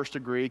robbery in the first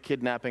degree,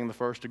 kidnapping in the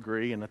first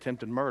degree, and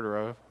attempted murder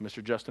of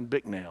Mr. Justin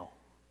Bicknell.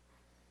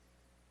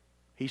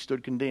 He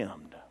stood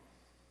condemned.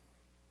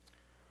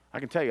 I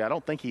can tell you, I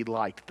don't think he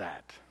liked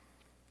that.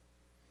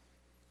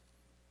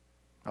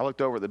 I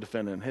looked over at the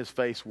defendant, and his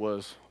face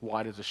was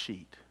white as a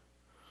sheet.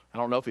 I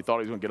don't know if he thought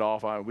he was going to get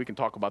off. We can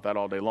talk about that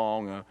all day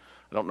long. I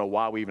don't know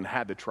why we even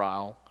had the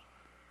trial.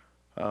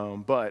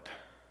 But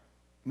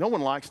no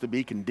one likes to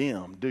be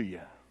condemned, do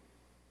you?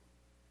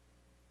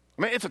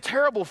 I mean, it's a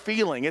terrible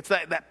feeling. It's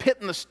that pit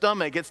in the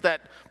stomach. It's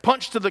that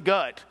punch to the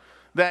gut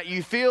that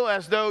you feel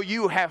as though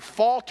you have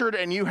faltered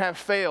and you have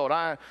failed.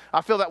 I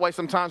feel that way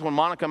sometimes when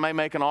Monica may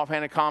make an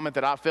offhanded comment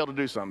that I failed to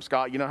do something.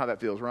 Scott, you know how that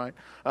feels, right?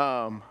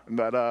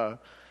 But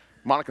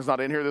Monica's not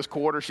in here this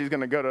quarter. She's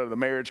going to go to the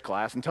marriage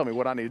class and tell me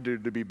what I need to do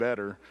to be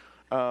better.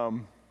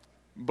 You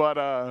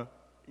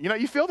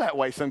feel that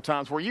way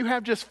sometimes where you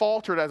have just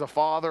faltered as a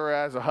father or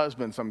as a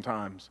husband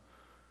sometimes.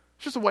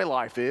 It's just the way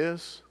life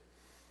is.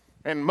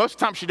 And most of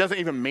the time she doesn't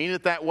even mean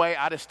it that way.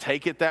 I just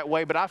take it that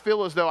way. But I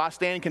feel as though I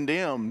stand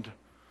condemned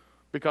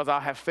because I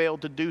have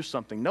failed to do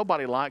something.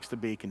 Nobody likes to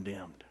be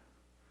condemned.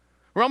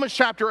 Romans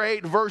chapter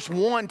 8, verse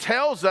 1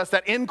 tells us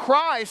that in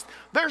Christ,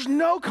 there's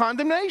no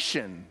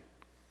condemnation.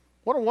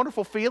 What a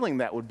wonderful feeling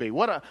that would be.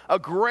 What a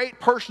great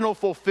personal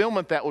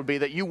fulfillment that would be,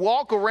 that you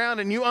walk around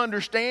and you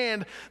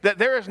understand that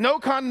there is no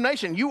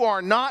condemnation. You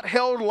are not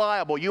held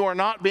liable. You are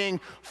not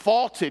being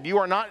faulted. You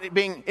are not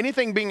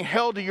being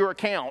held to your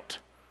account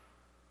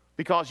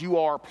because you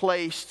are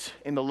placed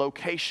in the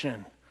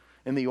location,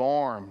 in the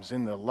arms,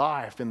 in the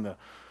life, in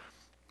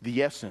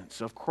the essence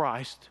of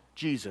Christ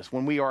Jesus.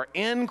 When we are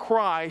in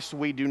Christ,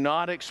 we do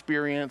not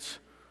experience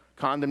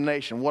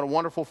condemnation. What a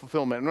wonderful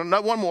fulfillment.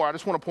 One more I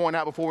just want to point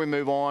out before we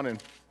move on.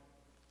 And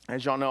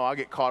as y'all know, I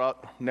get caught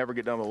up, never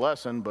get done with the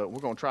lesson, but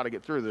we're going to try to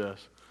get through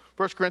this.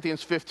 1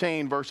 Corinthians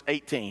 15, verse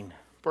 18.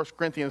 1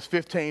 Corinthians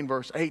 15,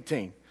 verse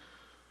 18.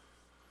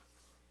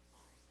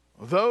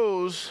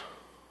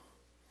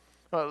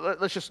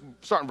 Let's just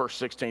start in verse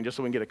 16 just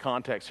so we can get a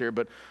context here.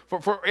 But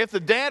for if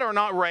the dead are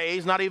not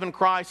raised, not even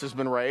Christ has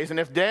been raised. And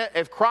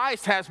if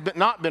Christ has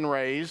not been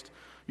raised,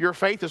 your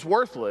faith is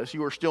worthless.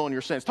 You are still in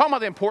your sins. Talking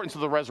about the importance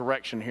of the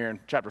resurrection here in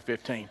chapter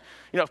 15.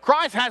 If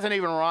Christ hasn't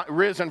even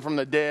risen from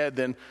the dead,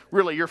 then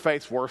really your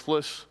faith's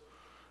worthless.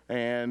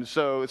 And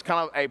so it's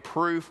kind of a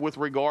proof with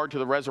regard to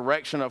the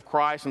resurrection of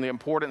Christ and the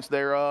importance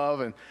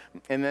thereof.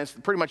 And that's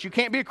pretty much, you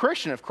can't be a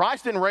Christian. If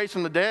Christ didn't raise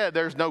from the dead,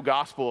 there's no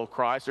gospel of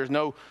Christ. There's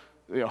no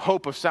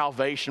hope of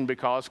salvation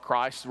because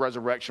Christ's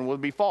resurrection would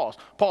be false.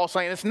 Paul's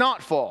saying it's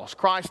not false.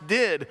 Christ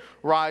did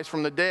rise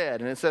from the dead.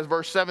 And it says,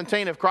 verse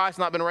 17, if Christ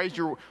not been raised,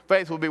 your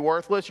faith will be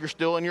worthless. You're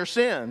still in your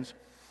sins.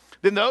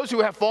 Then those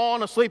who have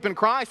fallen asleep in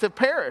Christ have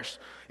perished.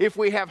 If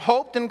we have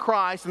hoped in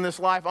Christ in this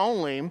life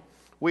only,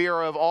 we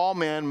are of all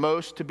men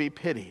most to be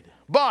pitied.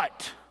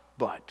 But,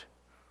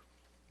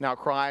 now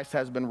Christ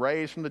has been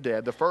raised from the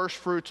dead, the first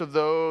fruits of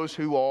those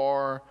who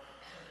are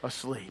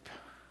asleep.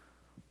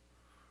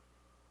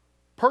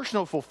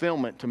 Personal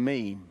fulfillment to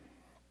me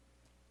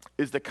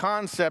is the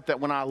concept that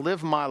when I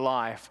live my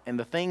life and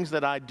the things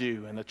that I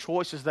do and the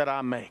choices that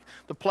I make,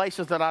 the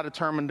places that I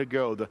determine to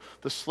go,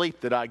 the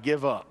sleep that I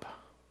give up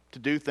to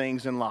do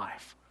things in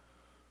life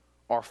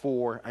are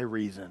for a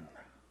reason.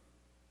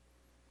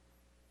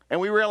 And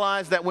we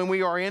realize that when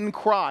we are in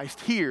Christ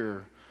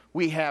here,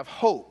 we have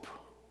hope.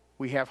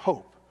 We have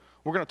hope.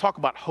 We're going to talk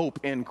about hope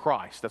in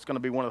Christ. That's going to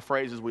be one of the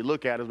phrases we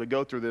look at as we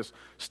go through this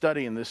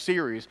study in this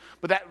series.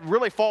 But that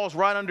really falls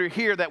right under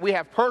here that we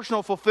have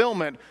personal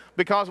fulfillment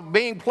because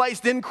being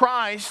placed in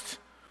Christ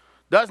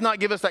does not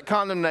give us that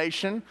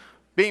condemnation.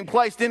 Being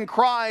placed in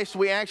Christ,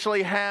 we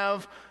actually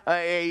have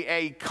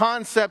a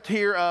concept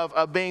here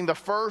of being the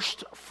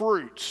first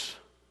fruits.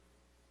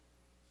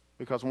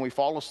 Because when we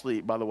fall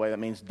asleep, by the way, that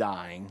means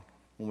dying.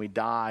 When we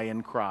die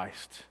in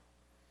Christ,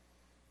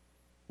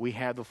 we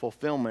have the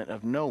fulfillment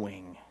of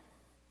knowing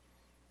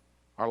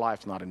our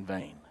life's not in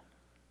vain.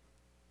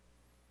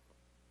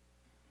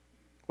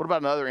 What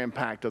about another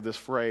impact of this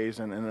phrase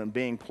and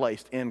being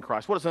placed in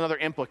Christ? What is another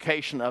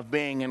implication of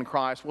being in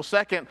Christ? Well,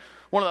 second,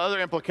 one of the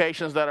other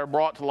implications that are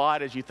brought to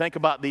light as you think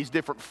about these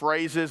different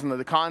phrases and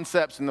the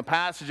concepts and the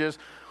passages,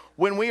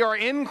 when we are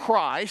in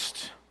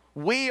Christ,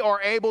 we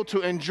are able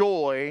to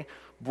enjoy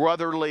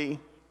brotherly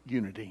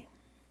unity.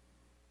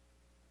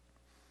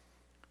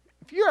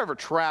 If you ever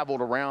traveled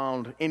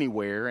around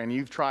anywhere and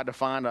you've tried to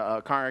find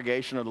a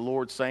congregation of the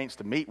Lord's saints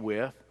to meet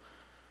with,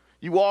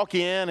 you walk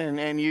in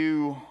and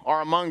you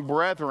are among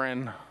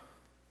brethren,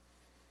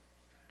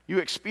 you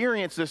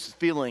experience this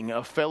feeling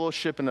of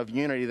fellowship and of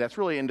unity that's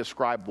really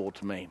indescribable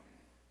to me.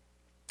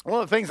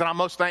 One of the things that I'm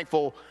most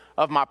thankful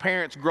of my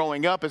parents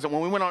growing up is that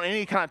when we went on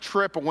any kind of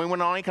trip or when we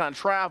went on any kind of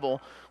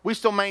travel, we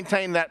still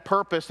maintained that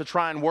purpose to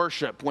try and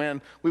worship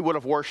when we would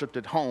have worshiped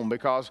at home,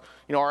 because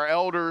our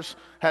elders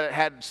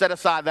had set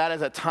aside that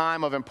as a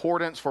time of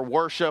importance for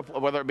worship,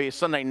 whether it be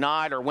Sunday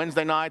night or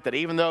Wednesday night, that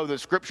even though the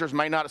scriptures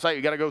may not say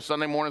you got to go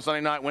Sunday morning, Sunday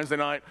night, Wednesday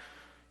night,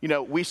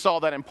 we saw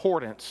that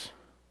importance.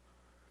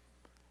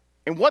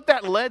 And what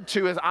that led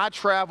to is I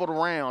traveled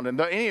around, and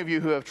any of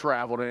you who have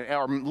traveled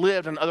or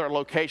lived in other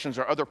locations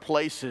or other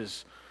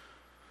places,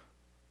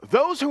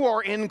 those who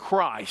are in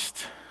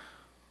Christ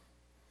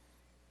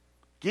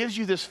gives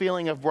you this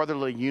feeling of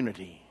brotherly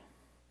unity.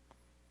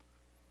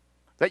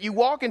 That you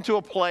walk into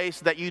a place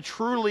that you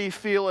truly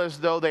feel as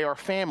though they are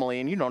family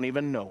and you don't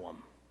even know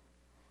them.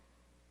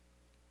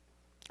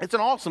 It's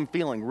an awesome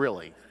feeling,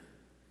 really,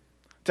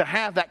 to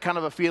have that kind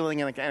of a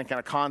feeling and a kind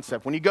of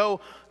concept. When you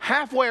go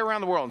halfway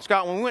around the world, and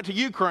Scott, when we went to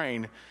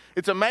Ukraine,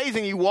 it's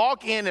amazing. You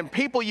walk in and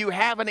people you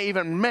haven't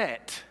even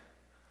met,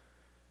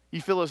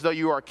 you feel as though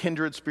you are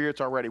kindred spirits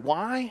already.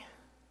 Why?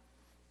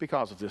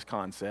 Because of this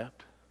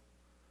concept.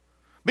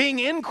 Being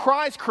in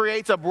Christ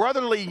creates a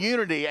brotherly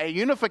unity, a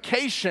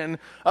unification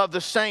of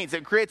the saints.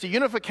 It creates a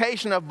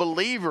unification of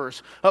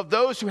believers, of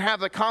those who have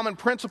the common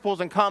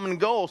principles and common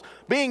goals.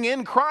 Being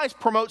in Christ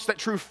promotes that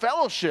true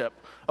fellowship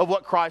of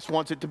what Christ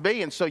wants it to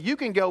be. And so you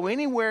can go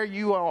anywhere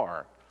you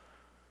are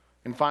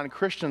and find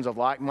Christians of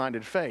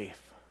like-minded faith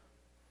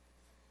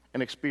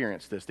and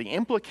experience this. The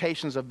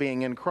implications of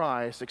being in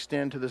Christ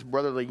extend to this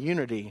brotherly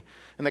unity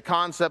and the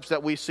concepts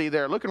that we see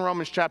there. Look in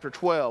Romans chapter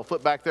 12.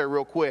 Flip back there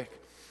real quick.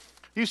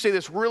 You see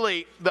this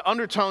really, the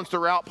undertones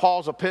throughout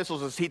Paul's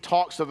epistles as he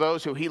talks to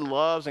those who he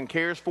loves and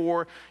cares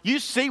for. You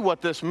see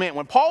what this meant.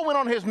 When Paul went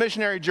on his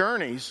missionary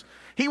journeys,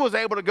 he was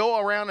able to go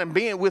around and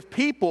be with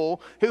people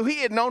who he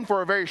had known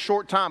for a very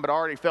short time but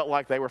already felt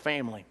like they were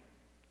family.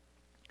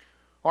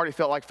 Already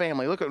felt like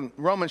family. Look at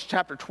Romans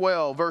chapter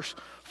 12, verse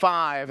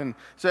 5, and it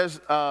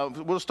says,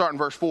 we'll start in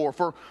verse 4.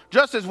 For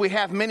just as we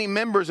have many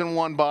members in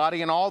one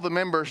body, and all the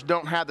members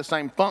don't have the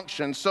same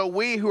function, so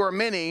we who are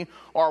many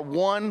are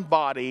one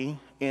body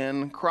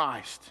in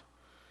Christ,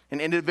 and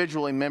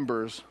individually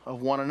members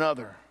of one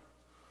another.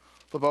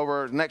 Flip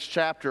over the next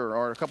chapter,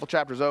 or a couple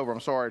chapters over,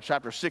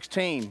 chapter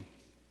 16.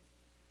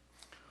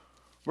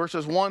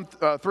 Verses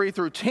 3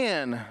 through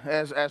 10,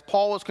 as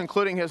Paul was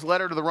concluding his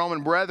letter to the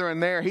Roman brethren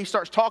there, he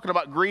starts talking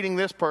about greeting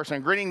this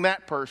person, greeting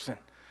that person.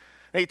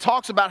 And he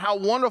talks about how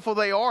wonderful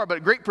they are,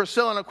 but greet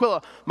Priscilla and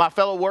Aquila, my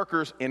fellow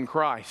workers in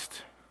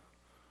Christ,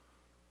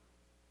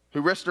 who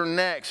risked their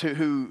necks,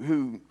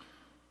 who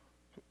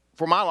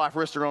for my life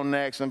risked their own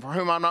necks, and for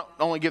whom I not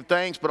only give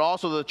thanks, but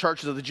also the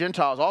churches of the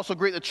Gentiles. Also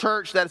greet the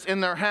church that is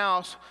in their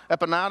house.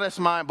 Epaphras,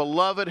 my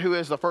beloved, who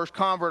is the first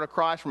convert of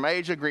Christ from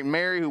Asia. Greet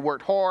Mary, who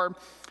worked hard.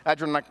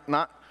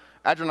 Adronichus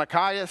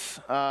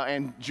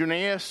and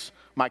Junius,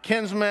 my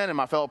kinsmen and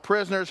my fellow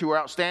prisoners who were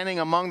outstanding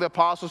among the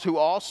apostles, who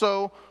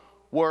also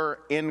were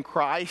in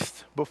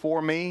Christ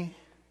before me.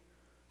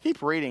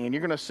 Keep reading and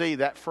you're going to see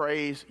that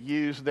phrase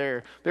used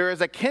there. There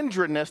is a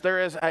kindredness, there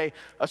is a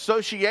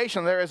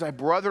association, there is a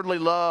brotherly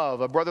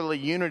love, a brotherly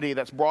unity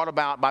that's brought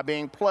about by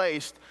being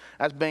placed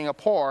as being a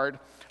part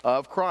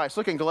of Christ.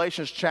 Look in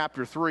Galatians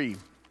chapter 3.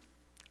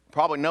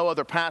 Probably no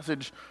other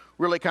passage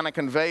really kind of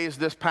conveys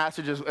this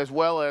passage as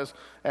well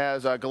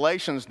as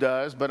Galatians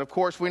does. But of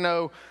course we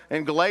know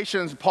in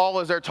Galatians, Paul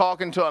is there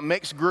talking to a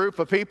mixed group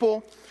of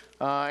people.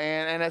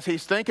 And as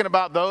he's thinking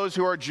about those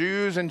who are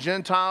Jews and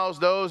Gentiles,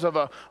 those of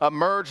a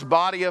merged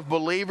body of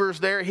believers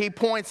there, he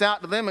points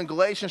out to them in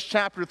Galatians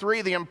chapter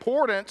 3 the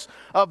importance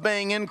of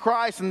being in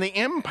Christ and the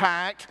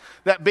impact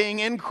that being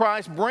in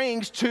Christ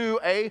brings to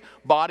a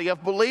body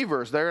of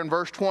believers. There in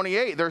verse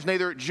 28, there's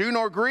neither Jew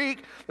nor Greek,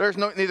 there's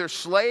neither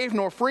slave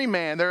nor free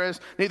man, there is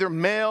neither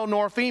male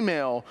nor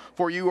female,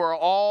 for you are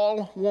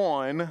all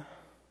one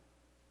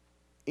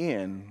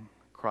in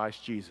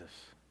Christ Jesus.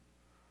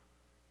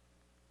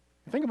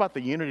 Think about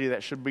the unity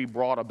that should be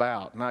brought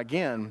about. Now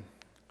again,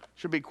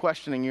 should be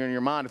questioning you in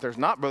your mind, if there's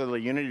not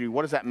brotherly unity,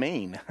 what does that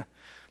mean?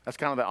 That's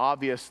kind of the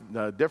obvious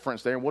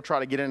difference there, and we'll try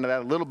to get into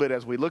that a little bit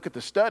as we look at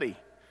the study.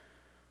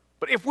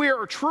 But if we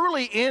are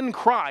truly in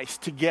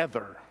Christ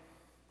together,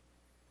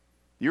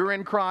 you're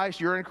in Christ,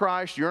 you're in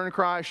Christ, you're in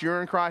Christ,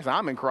 you're in Christ,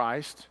 I'm in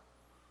Christ,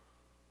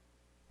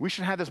 we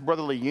should have this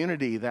brotherly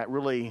unity that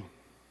really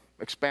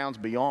expounds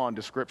beyond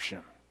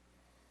description.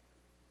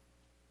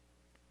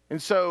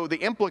 And so the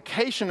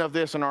implication of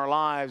this in our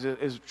lives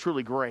is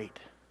truly great.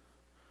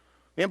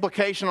 The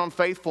implication on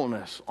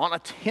faithfulness, on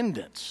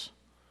attendance.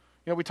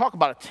 we talk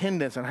about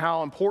attendance and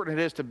how important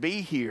it is to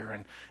be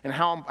here and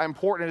how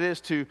important it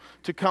is to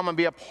come and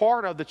be a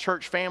part of the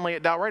church family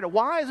at Dalraida.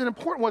 Why is it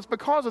important? Well, it's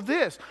because of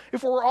this.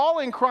 If we're all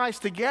in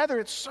Christ together,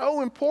 it's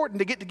so important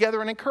to get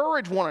together and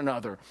encourage one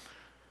another.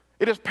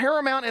 It is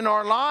paramount in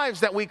our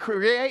lives that we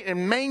create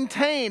and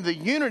maintain the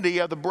unity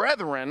of the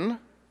brethren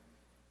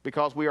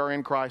because we are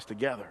in Christ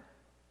together.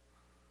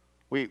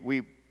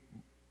 We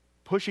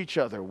push each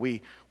other.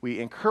 We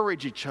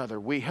encourage each other.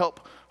 We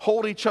help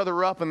hold each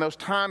other up in those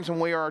times when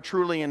we are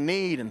truly in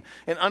need. And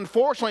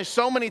unfortunately,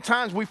 so many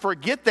times we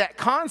forget that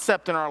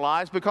concept in our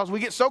lives because we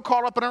get so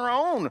caught up in our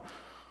own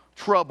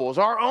troubles,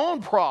 our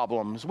own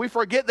problems. We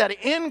forget that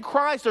in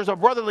Christ there's a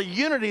brotherly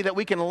unity that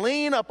we can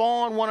lean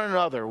upon one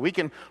another. We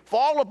can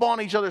fall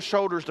upon each other's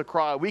shoulders to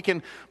cry. We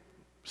can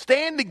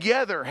stand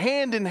together,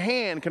 hand in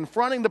hand,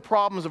 confronting the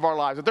problems of our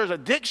lives. If there's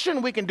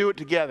addiction, we can do it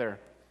together.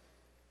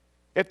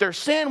 If there's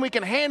sin, we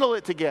can handle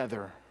it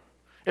together.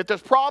 If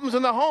there's problems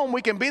in the home,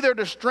 we can be there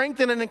to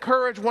strengthen and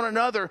encourage one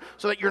another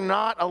so that you're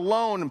not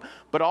alone.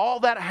 But all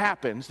that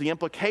happens, the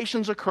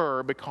implications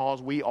occur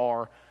because we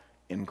are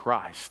in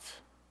Christ.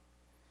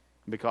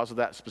 Because of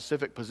that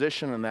specific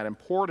position and that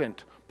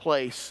important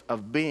place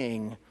of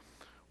being,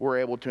 we're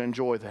able to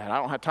enjoy that. I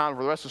don't have time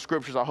for the rest of the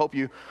scriptures. I hope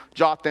you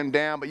jot them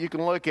down. But you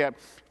can look at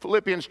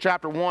Philippians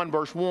chapter 1,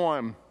 verse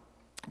 1,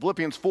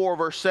 Philippians 4,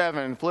 verse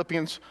 7,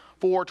 Philippians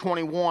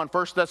 4:21,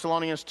 1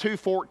 Thessalonians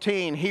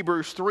 2:14,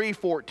 Hebrews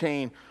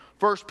 3:14,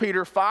 1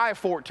 Peter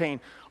 5:14.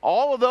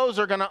 All of those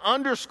are going to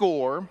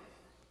underscore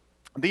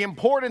the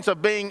importance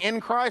of being in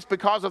Christ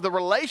because of the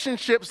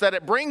relationships that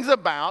it brings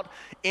about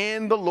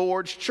in the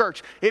Lord's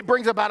church. It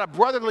brings about a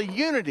brotherly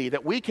unity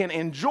that we can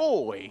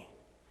enjoy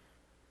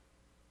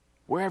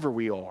wherever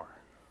we are.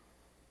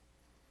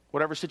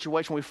 Whatever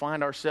situation we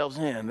find ourselves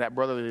in, that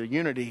brotherly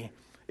unity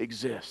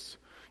exists.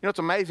 You know, it's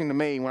amazing to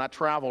me when I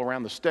travel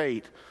around the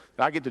state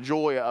that I get the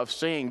joy of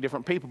seeing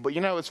different people. But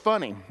you know, it's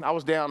funny. I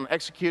was down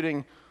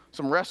executing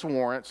some arrest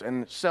warrants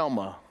in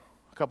Selma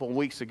a couple of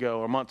weeks ago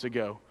or months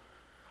ago.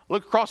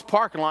 Look across the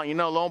parking lot, you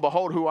know, lo and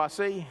behold, who I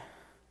see?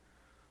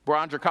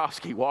 Brian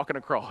Drakowski walking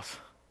across.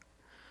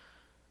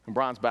 And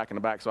Brian's back in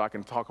the back so I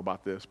can talk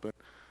about this. But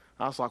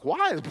I was like,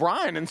 why is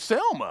Brian in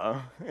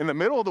Selma in the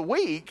middle of the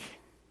week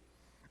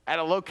at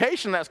a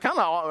location that's kind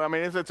of, I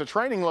mean, it's a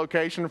training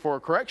location for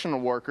correctional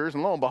workers.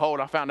 And lo and behold,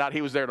 I found out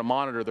he was there to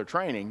monitor their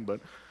training, but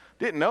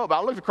didn't know about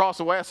it. I looked across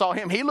the way, I saw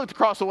him. He looked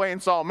across the way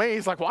and saw me.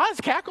 He's like, why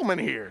is Cackelman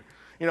here?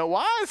 You know,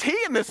 why is he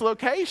in this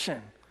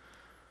location?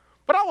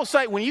 But I will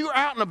say, when you're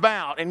out and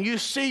about and you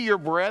see your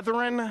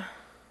brethren,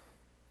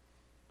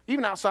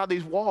 even outside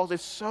these walls,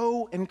 it's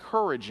so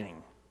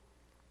encouraging.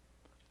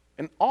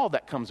 And all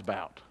that comes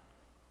about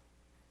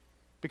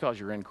because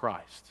you're in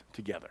Christ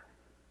together.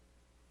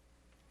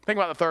 Think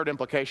about the third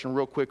implication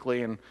real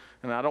quickly, and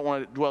I don't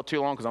want to dwell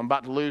too long because I'm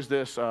about to lose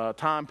this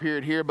time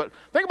period here, but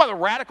think about the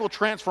radical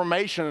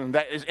transformation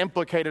that is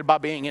implicated by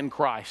being in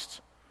Christ.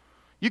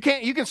 You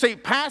can see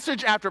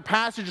passage after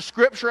passage,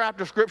 scripture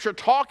after scripture,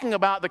 talking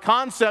about the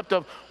concept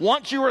of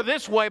once you were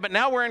this way, but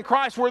now we're in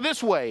Christ, we're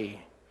this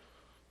way.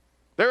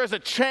 There is a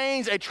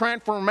change, a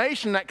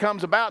transformation that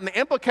comes about, and the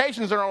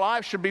implications in our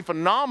lives should be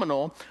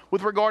phenomenal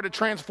with regard to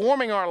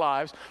transforming our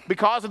lives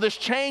because of this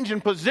change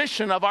in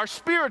position of our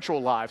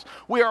spiritual lives.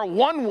 We are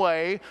one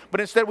way,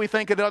 but instead we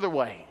think another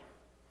way,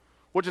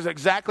 which is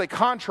exactly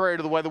contrary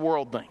to the way the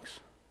world thinks.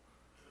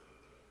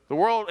 The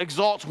world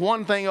exalts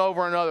one thing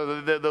over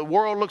another. The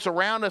world looks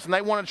around us and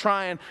they want to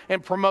try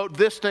and promote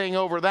this thing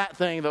over that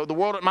thing. The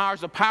world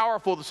admires the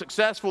powerful, the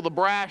successful, the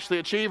brash, the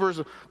achievers,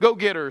 the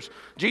go-getters.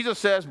 Jesus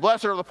says,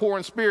 blessed are the poor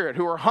in spirit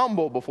who are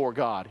humble before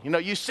God. You know,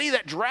 you see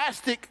that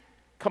drastic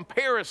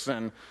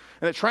comparison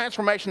and the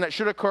transformation that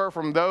should occur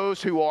from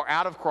those who are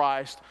out of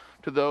Christ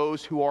to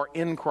those who are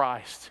in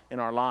Christ in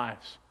our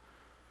lives.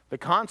 The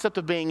concept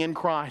of being in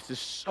Christ is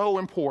so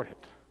important,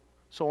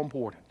 so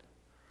important.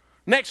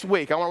 Next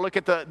week, I want to look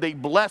at the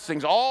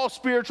blessings. All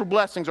spiritual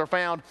blessings are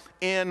found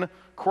in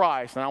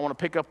Christ. And I want to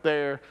pick up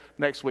there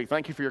next week.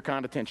 Thank you for your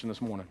kind attention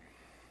this morning.